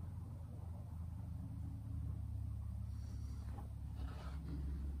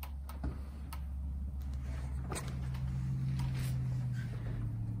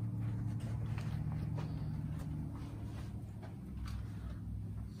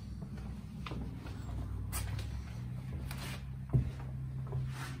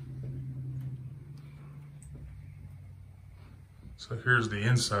 So here's the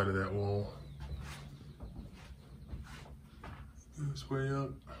inside of that wall. Goes way up.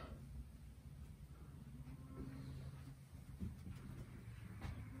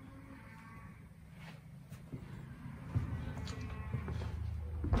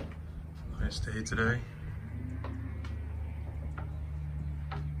 Nice day today.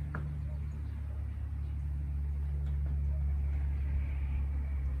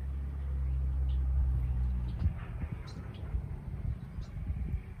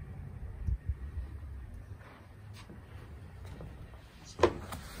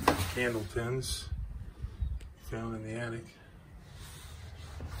 Candle tins found in the attic.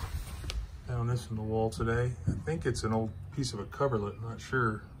 Found this in the wall today. I think it's an old piece of a coverlet, I'm not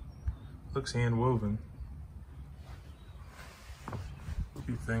sure. Looks hand woven. A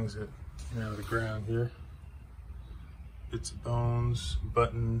few things that came out of the ground here. Bits of bones,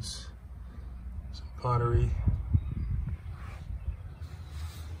 buttons, some pottery.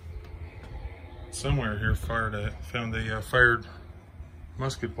 Somewhere here found a fired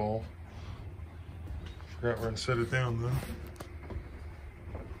musket ball. Forgot where to set it down though.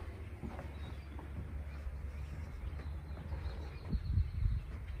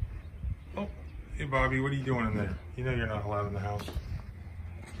 Oh, hey Bobby, what are you doing in there? You know you're not allowed in the house.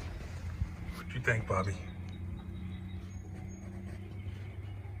 What do you think, Bobby?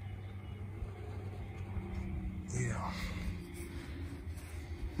 Yeah.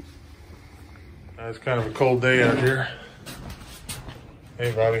 It's kind of a cold day out here.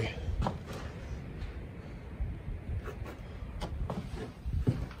 Hey, Bobby.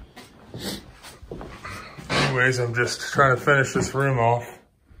 Anyways, I'm just trying to finish this room off.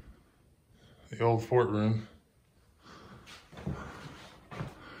 The old fort room.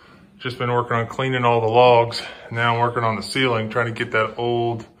 Just been working on cleaning all the logs. Now I'm working on the ceiling, trying to get that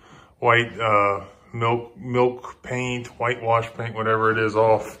old white milk paint, whitewash paint, whatever it is,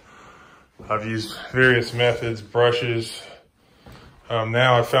 off. I've used various methods, brushes.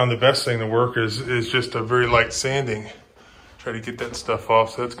 Now I found the best thing to work is just a very light sanding. Try to get that stuff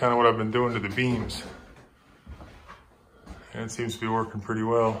off. So that's kind of what I've been doing to the beams. And it seems to be working pretty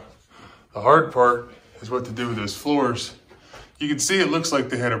well. The hard part is what to do with those floors. You can see it looks like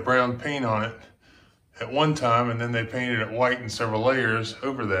they had a brown paint on it at one time, and then they painted it white in several layers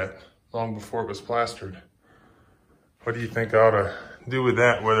over that long before it was plastered. What do you think I ought to do with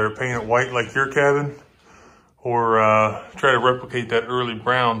that? Whether paint it white like your cabin, or try to replicate that early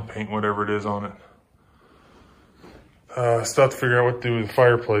brown paint, whatever it is on it. Still have to figure out what to do with the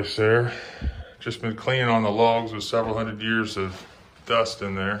fireplace there. Just been cleaning on the logs with several hundred years of dust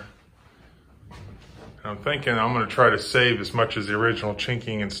in there. And I'm thinking I'm going to try to save as much of the original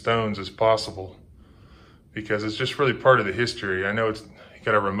chinking and stones as possible, because it's just really part of the history. I know you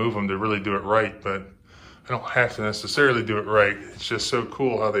got to remove them to really do it right, but I don't have to necessarily do it right. It's just so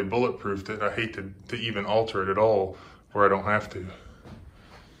cool how they bulletproofed it. I hate to even alter it at all where I don't have to.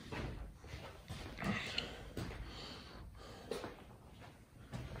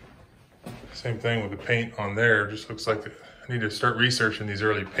 Same thing with the paint on there. Just looks like I need to start researching these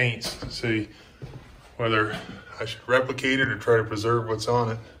early paints to see whether I should replicate it or try to preserve what's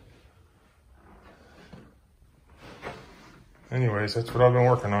on it. Anyways, that's what I've been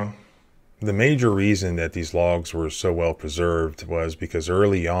working on. The major reason that these logs were so well preserved was because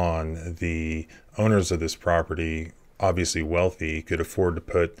early on, the owners of this property, obviously wealthy, could afford to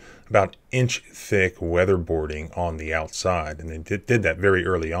put about inch-thick weatherboarding on the outside. And they did that very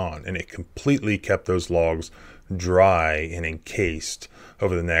early on, and it completely kept those logs dry and encased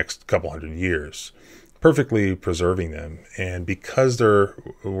over the next couple hundred years, perfectly preserving them. And because there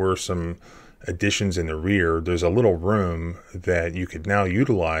were some additions in the rear, there's a little room that you could now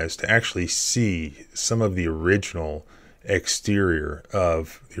utilize to actually see some of the original exterior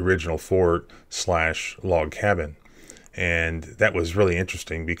of the original fort / log cabin. And that was really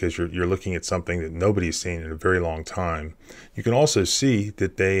interesting because you're looking at something that nobody's seen in a very long time. You can also see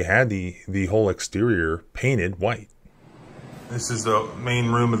that they had the whole exterior painted white. This is the main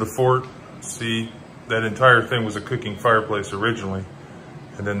room of the fort. See, that entire thing was a cooking fireplace originally,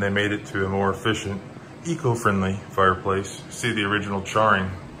 and then they made it to a more efficient, eco-friendly fireplace. See the original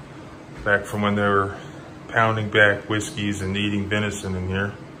charring back from when they were pounding back whiskeys and eating venison in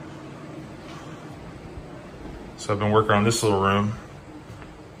here. So I've been working on this little room,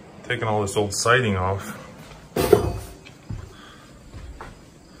 taking all this old siding off.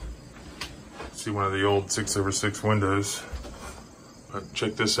 See one of the old 6/6 windows. But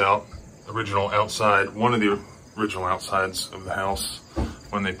check this out. Original outside, one of the original outsides of the house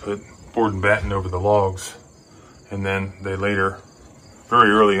when they put board and batten over the logs. And then they later, very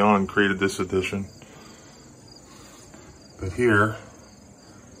early on, created this addition. But here,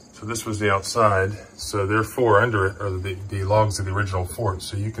 so this was the outside, so therefore under it are the logs of the original fort.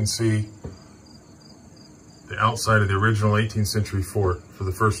 So you can see the outside of the original 18th century fort for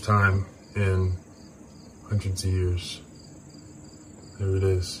the first time in hundreds of years. There it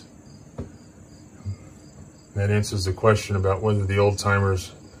is. That answers the question about whether the old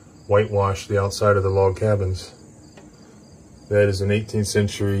timers whitewashed the outside of the log cabins. That is an 18th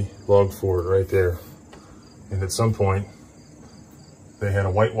century log fort right there. And at some point, they had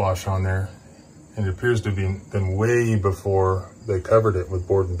a whitewash on there, and it appears to have been way before they covered it with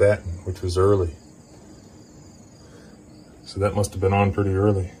board and batten, which was early. So that must have been on pretty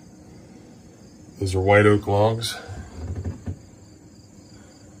early. Those are white oak logs.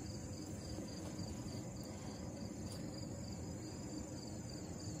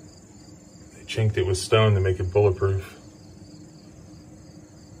 They chinked it with stone to make it bulletproof.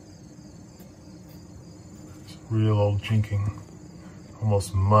 It's real old chinking.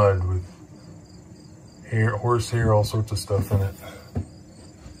 Almost mud with hair, horse hair, all sorts of stuff in it.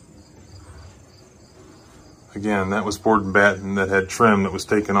 Again, that was board and batten that had trim that was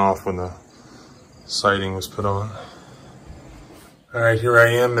taken off when the siding was put on. All right, here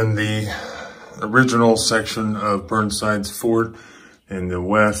I am in the original section of Burnside's fort in the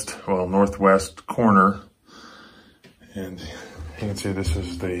northwest corner. And you can see this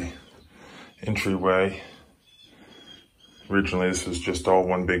is the entryway. Originally, this was just all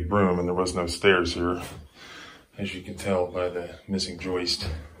one big room, and there was no stairs here, as you can tell by the missing joist.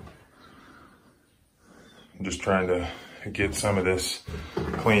 I'm just trying to get some of this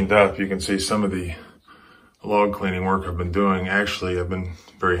cleaned up. You can see some of the log cleaning work I've been doing. Actually, I've been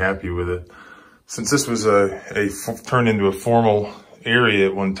very happy with it. Since this was turned into a formal area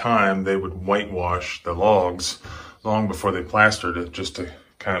at one time, they would whitewash the logs long before they plastered it, just to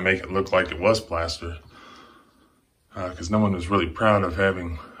kind of make it look like it was plastered. Because no one was really proud of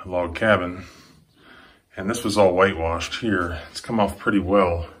having a log cabin. And this was all whitewashed here. It's come off pretty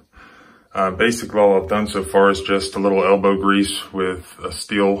well. Basically all I've done so far is just a little elbow grease with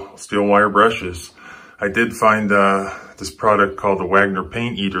steel wire brushes. I did find this product called the Wagner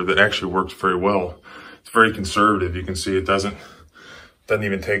Paint Eater that actually works very well. It's very conservative. You can see it doesn't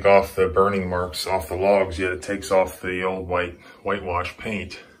even take off the burning marks off the logs, yet it takes off the old whitewash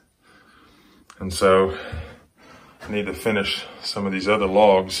paint. And so I need to finish some of these other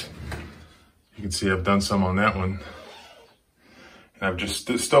logs. You can see I've done some on that one. And I've just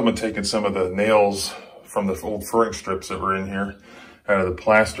still been taking some of the nails from the old furring strips that were in here out of the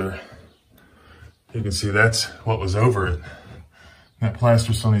plaster. You can see that's what was over it. That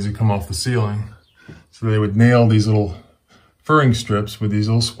plaster still needs to come off the ceiling. So they would nail these little furring strips with these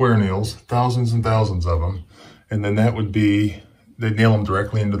little square nails, thousands and thousands of them. And then that would be, they'd nail them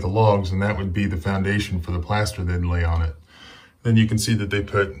directly into the logs, and that would be the foundation for the plaster they'd lay on it. Then you can see that they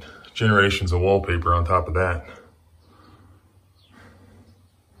put generations of wallpaper on top of that.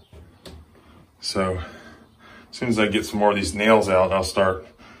 So as soon as I get some more of these nails out, I'll start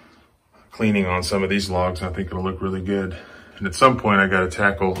cleaning on some of these logs. I think it'll look really good. And at some point I got to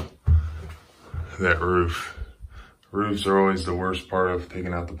tackle that roof. Roofs are always the worst part of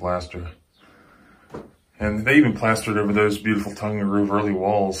taking out the plaster. And they even plastered over those beautiful tongue and groove early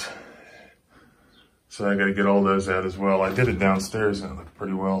walls. So I got to get all those out as well. I did it downstairs and it looked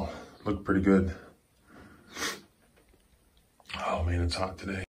pretty well. Looked pretty good. Oh man, it's hot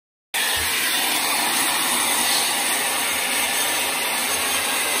today.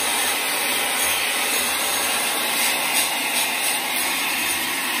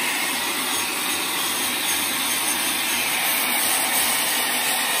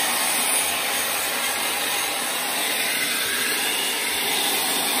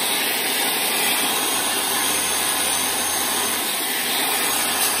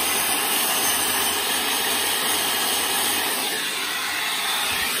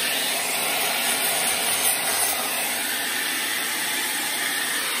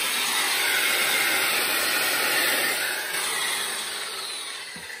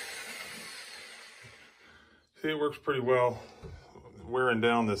 See, it works pretty well wearing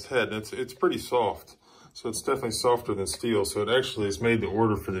down this head. It's pretty soft. So it's definitely softer than steel. So it actually is made to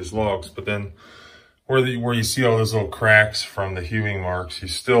order for these logs. But then where you see all those little cracks from the hewing marks, you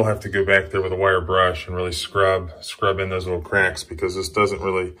still have to go back there with a wire brush and really scrub in those little cracks, because this doesn't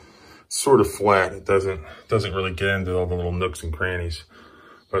really, it's sort of flat. It doesn't really get into all the little nooks and crannies.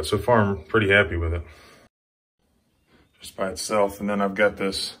 But so far I'm pretty happy with it. Just by itself. And then I've got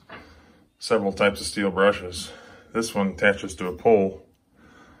this several types of steel brushes. This one attaches to a pole.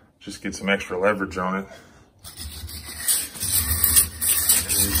 Just get some extra leverage on it.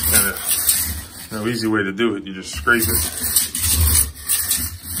 And you just kind of, no easy way to do it. You just scrape it.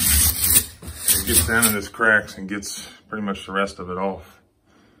 It gets down in this cracks and gets pretty much the rest of it off.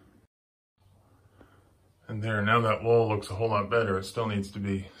 And there, now that wall looks a whole lot better. It still needs to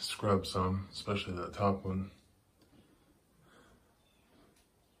be scrubbed some, especially that top one.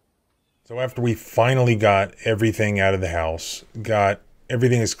 So after we finally got everything out of the house, got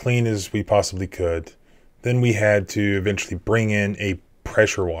everything as clean as we possibly could, then we had to eventually bring in a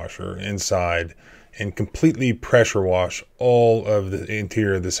pressure washer inside and completely pressure wash all of the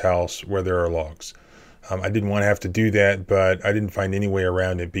interior of this house where there are logs. I didn't want to have to do that, but I didn't find any way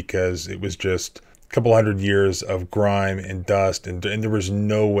around it because it was just a couple hundred years of grime and dust, and there was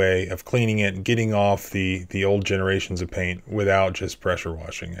no way of cleaning it, getting off the old generations of paint without just pressure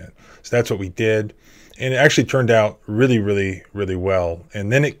washing it. So that's what we did, and it actually turned out really, really, really well.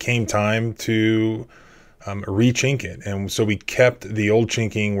 And then it came time to re-chink it, and so we kept the old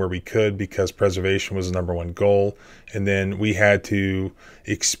chinking where we could because preservation was the #1 goal. And then we had to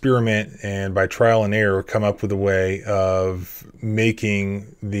experiment and by trial and error come up with a way of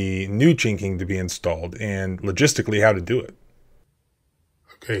making the new chinking to be installed and logistically how to do it.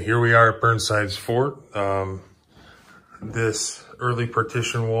 Okay, here we are at Burnside's fort. This early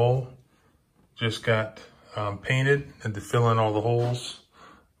partition wall just got painted and to fill in all the holes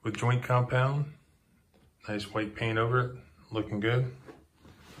with joint compound. Nice white paint over it, looking good.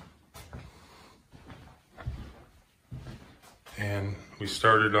 And we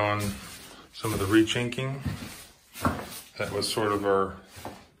started on some of the rechinking. That was sort of our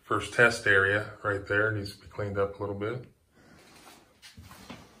first test area right there. It needs to be cleaned up a little bit.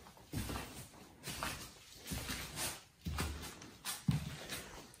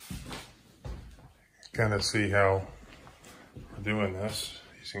 Kind of see how we're doing this,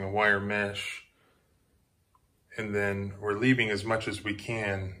 using a wire mesh. And then we're leaving as much as we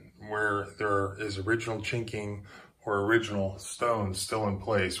can where there is original chinking or original stones still in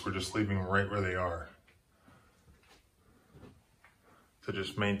place. We're just leaving them right where they are to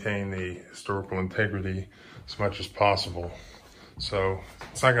just maintain the historical integrity as much as possible. So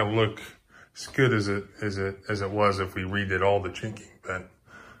it's not going to look as good as it was if we redid all the chinking, but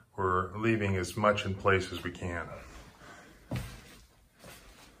we're leaving as much in place as we can.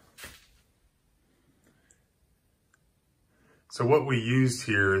 So what we used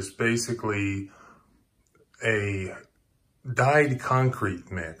here is basically a dyed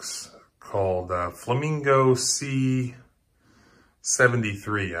concrete mix called Flamingo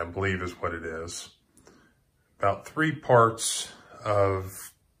C73, I believe is what it is. about 3 parts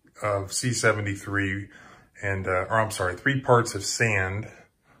of C73 and, 3 parts of sand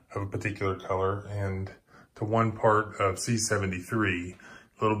of a particular color and to 1 part of C73,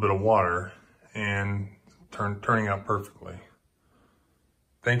 a little bit of water, and turning out perfectly.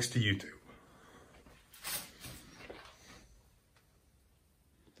 Thanks to YouTube.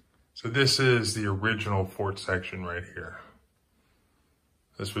 So this is the original fort section right here.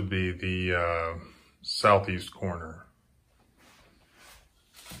 This would be the southeast corner.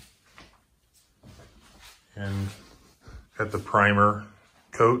 And got the primer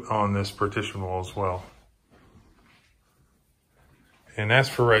coat on this partition wall as well. And as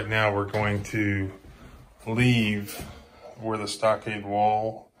for right now, we're going to leave where the stockade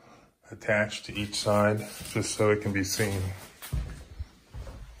wall attached to each side, just so it can be seen.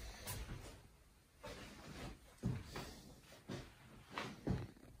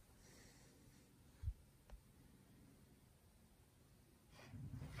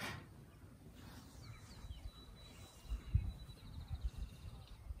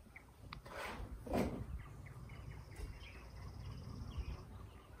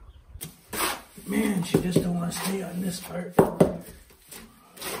 Man, she just don't want to stay on this part. Look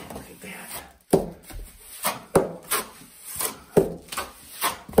at that.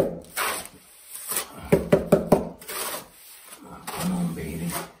 Come on, baby.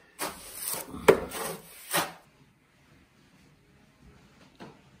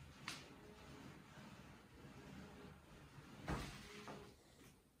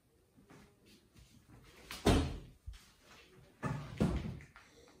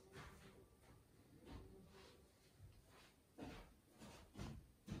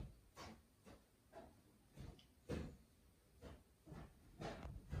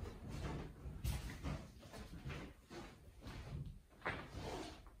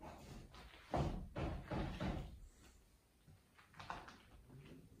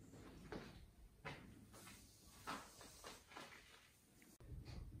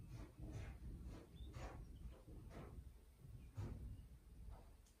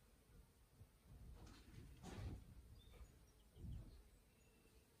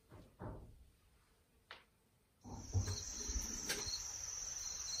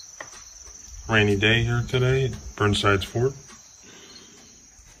 Rainy day here today at Burnside's Fort.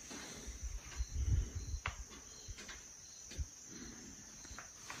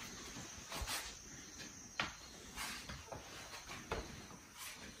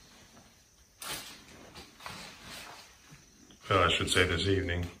 Well, I should say this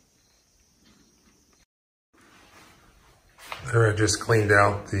evening. There, I just cleaned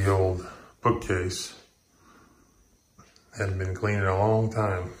out the old bookcase. Hadn't been cleaned in a long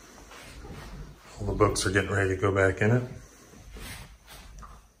time. All the books are getting ready to go back in it.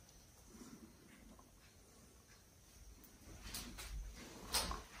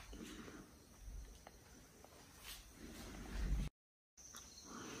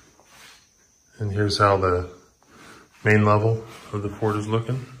 And here's how the main level of the fort is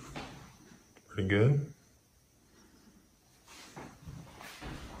looking. Pretty good.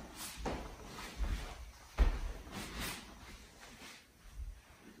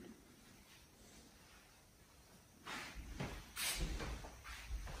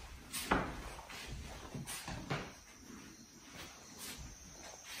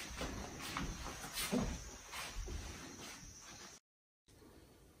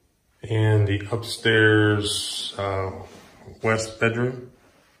 And the upstairs west bedroom.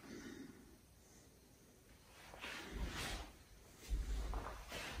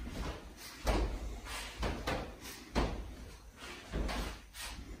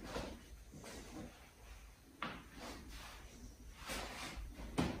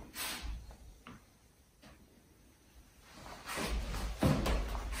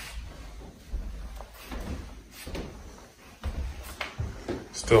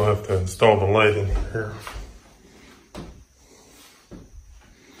 Still have to install the light in here.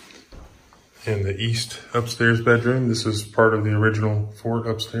 And the east upstairs bedroom. This is part of the original fort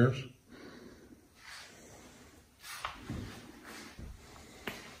upstairs.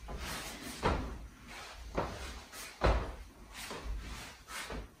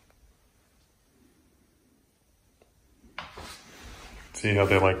 See how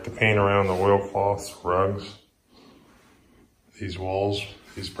they like to paint around the oilcloths, rugs. These walls,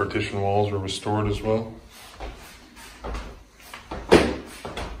 these partition walls were restored as well.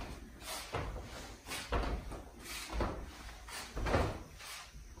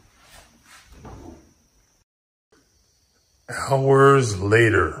 Hours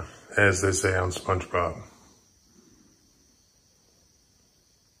later, as they say on SpongeBob.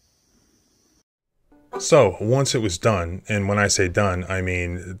 So once it was done, and when I say done, I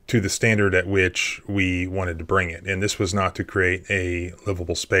mean to the standard at which we wanted to bring it. And this was not to create a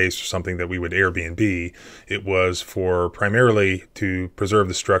livable space or something that we would Airbnb. It was for primarily to preserve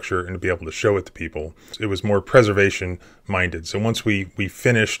the structure and to be able to show it to people. It was more preservation minded. So once we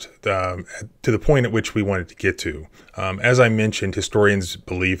finished to the point at which we wanted to get to, as I mentioned, historians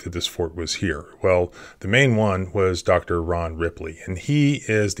believe that this fort was here. Well, the main one was Dr. Ron Ripley, and he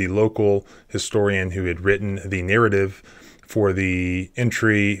is the local historian who had written the narrative for the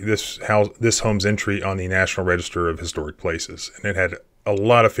entry, this home's entry on the National Register of Historic Places. And it had a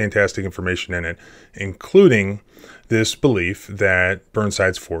lot of fantastic information in it, including this belief that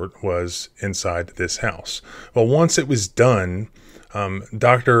Burnside's fort was inside this house. Well, once it was done,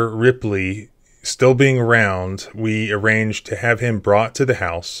 Dr. Ripley, still being around, we arranged to have him brought to the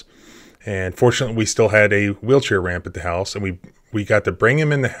house. And fortunately, we still had a wheelchair ramp at the house, and we got to bring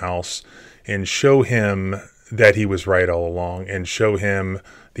him in the house and show him that he was right all along, and show him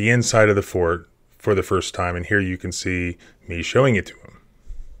the inside of the fort for the first time. And here you can see me showing it to him.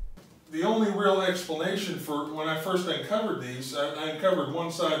 The only real explanation for when I first uncovered these, I uncovered one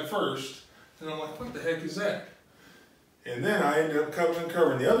side first, and I'm like, what the heck is that? And then I ended up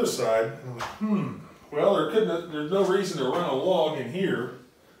uncovering the other side, and I'm like, well, there's no reason to run a log in here.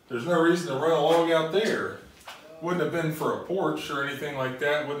 There's no reason to run a log out there. Wouldn't have been for a porch or anything like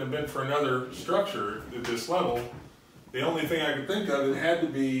that. Wouldn't have been for another structure at this level. The only thing I could think of, it had to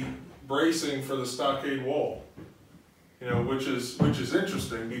be bracing for the stockade wall. You know, which is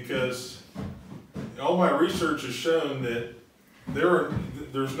interesting, because all my research has shown that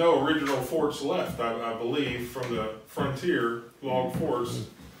there's no original forts left, I believe, from the frontier log forts,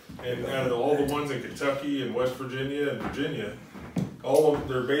 and out of all the ones in Kentucky and West Virginia and Virginia, all of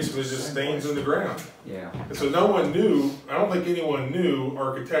they're basically just stains in the ground. Yeah. And so no one knew. I don't think anyone knew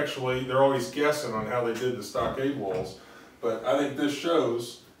architecturally. They're always guessing on how they did the stockade walls, but I think this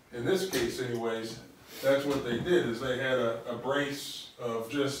shows, in this case, anyways. That's what they did, is they had a brace of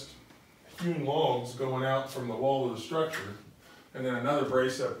just hewn logs going out from the wall of the structure, and then another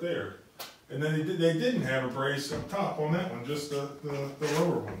brace up there. And then they didn't have a brace up top on that one, just the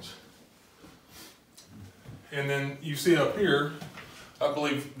lower ones. And then you see up here, I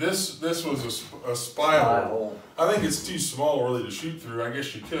believe this was a spy hole. I think it's too small really to shoot through. I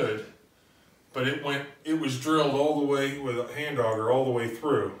guess you could. But it was drilled all the way with a hand auger all the way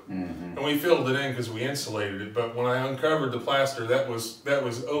through. Mm-hmm. And we filled it in because we insulated it. But when I uncovered the plaster, that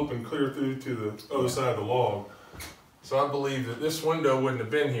was open clear through to the other side of the log. So I believe that this window wouldn't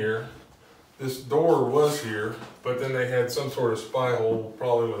have been here. This door was here, but then they had some sort of spy hole,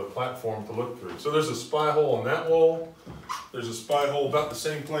 probably with a platform to look through. So there's a spy hole on that wall. There's a spy hole about the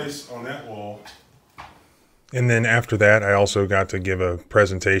same place on that wall. And then after that, I also got to give a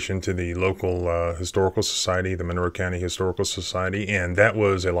presentation to the local historical society, the Monroe County Historical Society, and that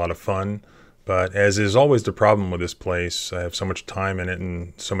was a lot of fun. But as is always the problem with this place, I have so much time in it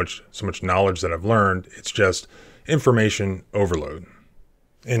and so much knowledge that I've learned. It's just information overload.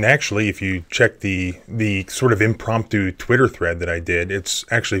 And actually, if you check the sort of impromptu Twitter thread that I did, it's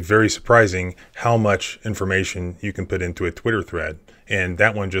actually very surprising how much information you can put into a Twitter thread. And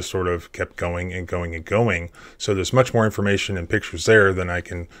that one just sort of kept going and going and going. So there's much more information and pictures there than I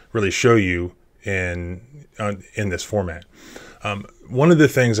can really show you in this format. One of the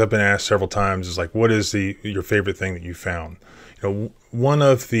things I've been asked several times is like, what is your favorite thing that you found? You know, one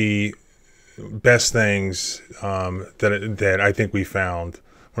of the best things that I think we found,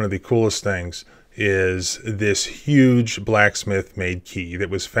 one of the coolest things, is this huge blacksmith-made key that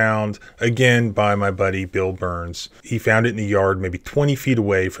was found, again, by my buddy Bill Burns. He found it in the yard maybe 20 feet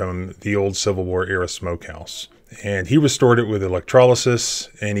away from the old Civil War era smokehouse. And he restored it with electrolysis,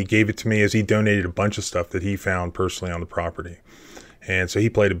 and he gave it to me as he donated a bunch of stuff that he found personally on the property. And so he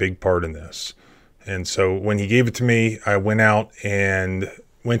played a big part in this. And so when he gave it to me, I went out and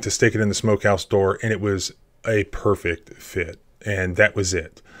went to stick it in the smokehouse door, and it was a perfect fit. And that was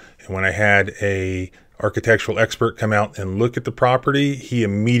it. And when I had a architectural expert come out and look at the property, he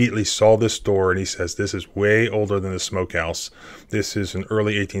immediately saw this door and he says, this is way older than the smokehouse. This is an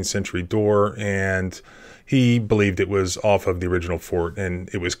early 18th century door, and he believed it was off of the original fort, and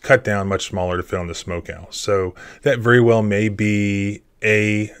it was cut down much smaller to fit in the smokehouse. So that very well may be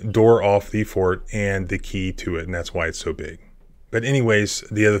a door off the fort and the key to it, and that's why it's so big. But anyways,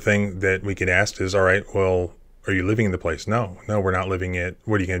 the other thing that we get asked is, all right, well, are you living in the place? No, we're not living it.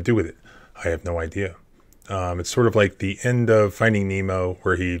 What are you going to do with it? I have no idea. It's sort of like the end of Finding Nemo,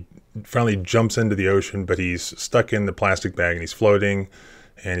 where he finally jumps into the ocean, but he's stuck in the plastic bag and he's floating,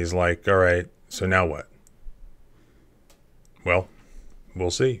 and he's like, all right, so now what? Well, we'll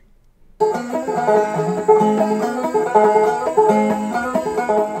see.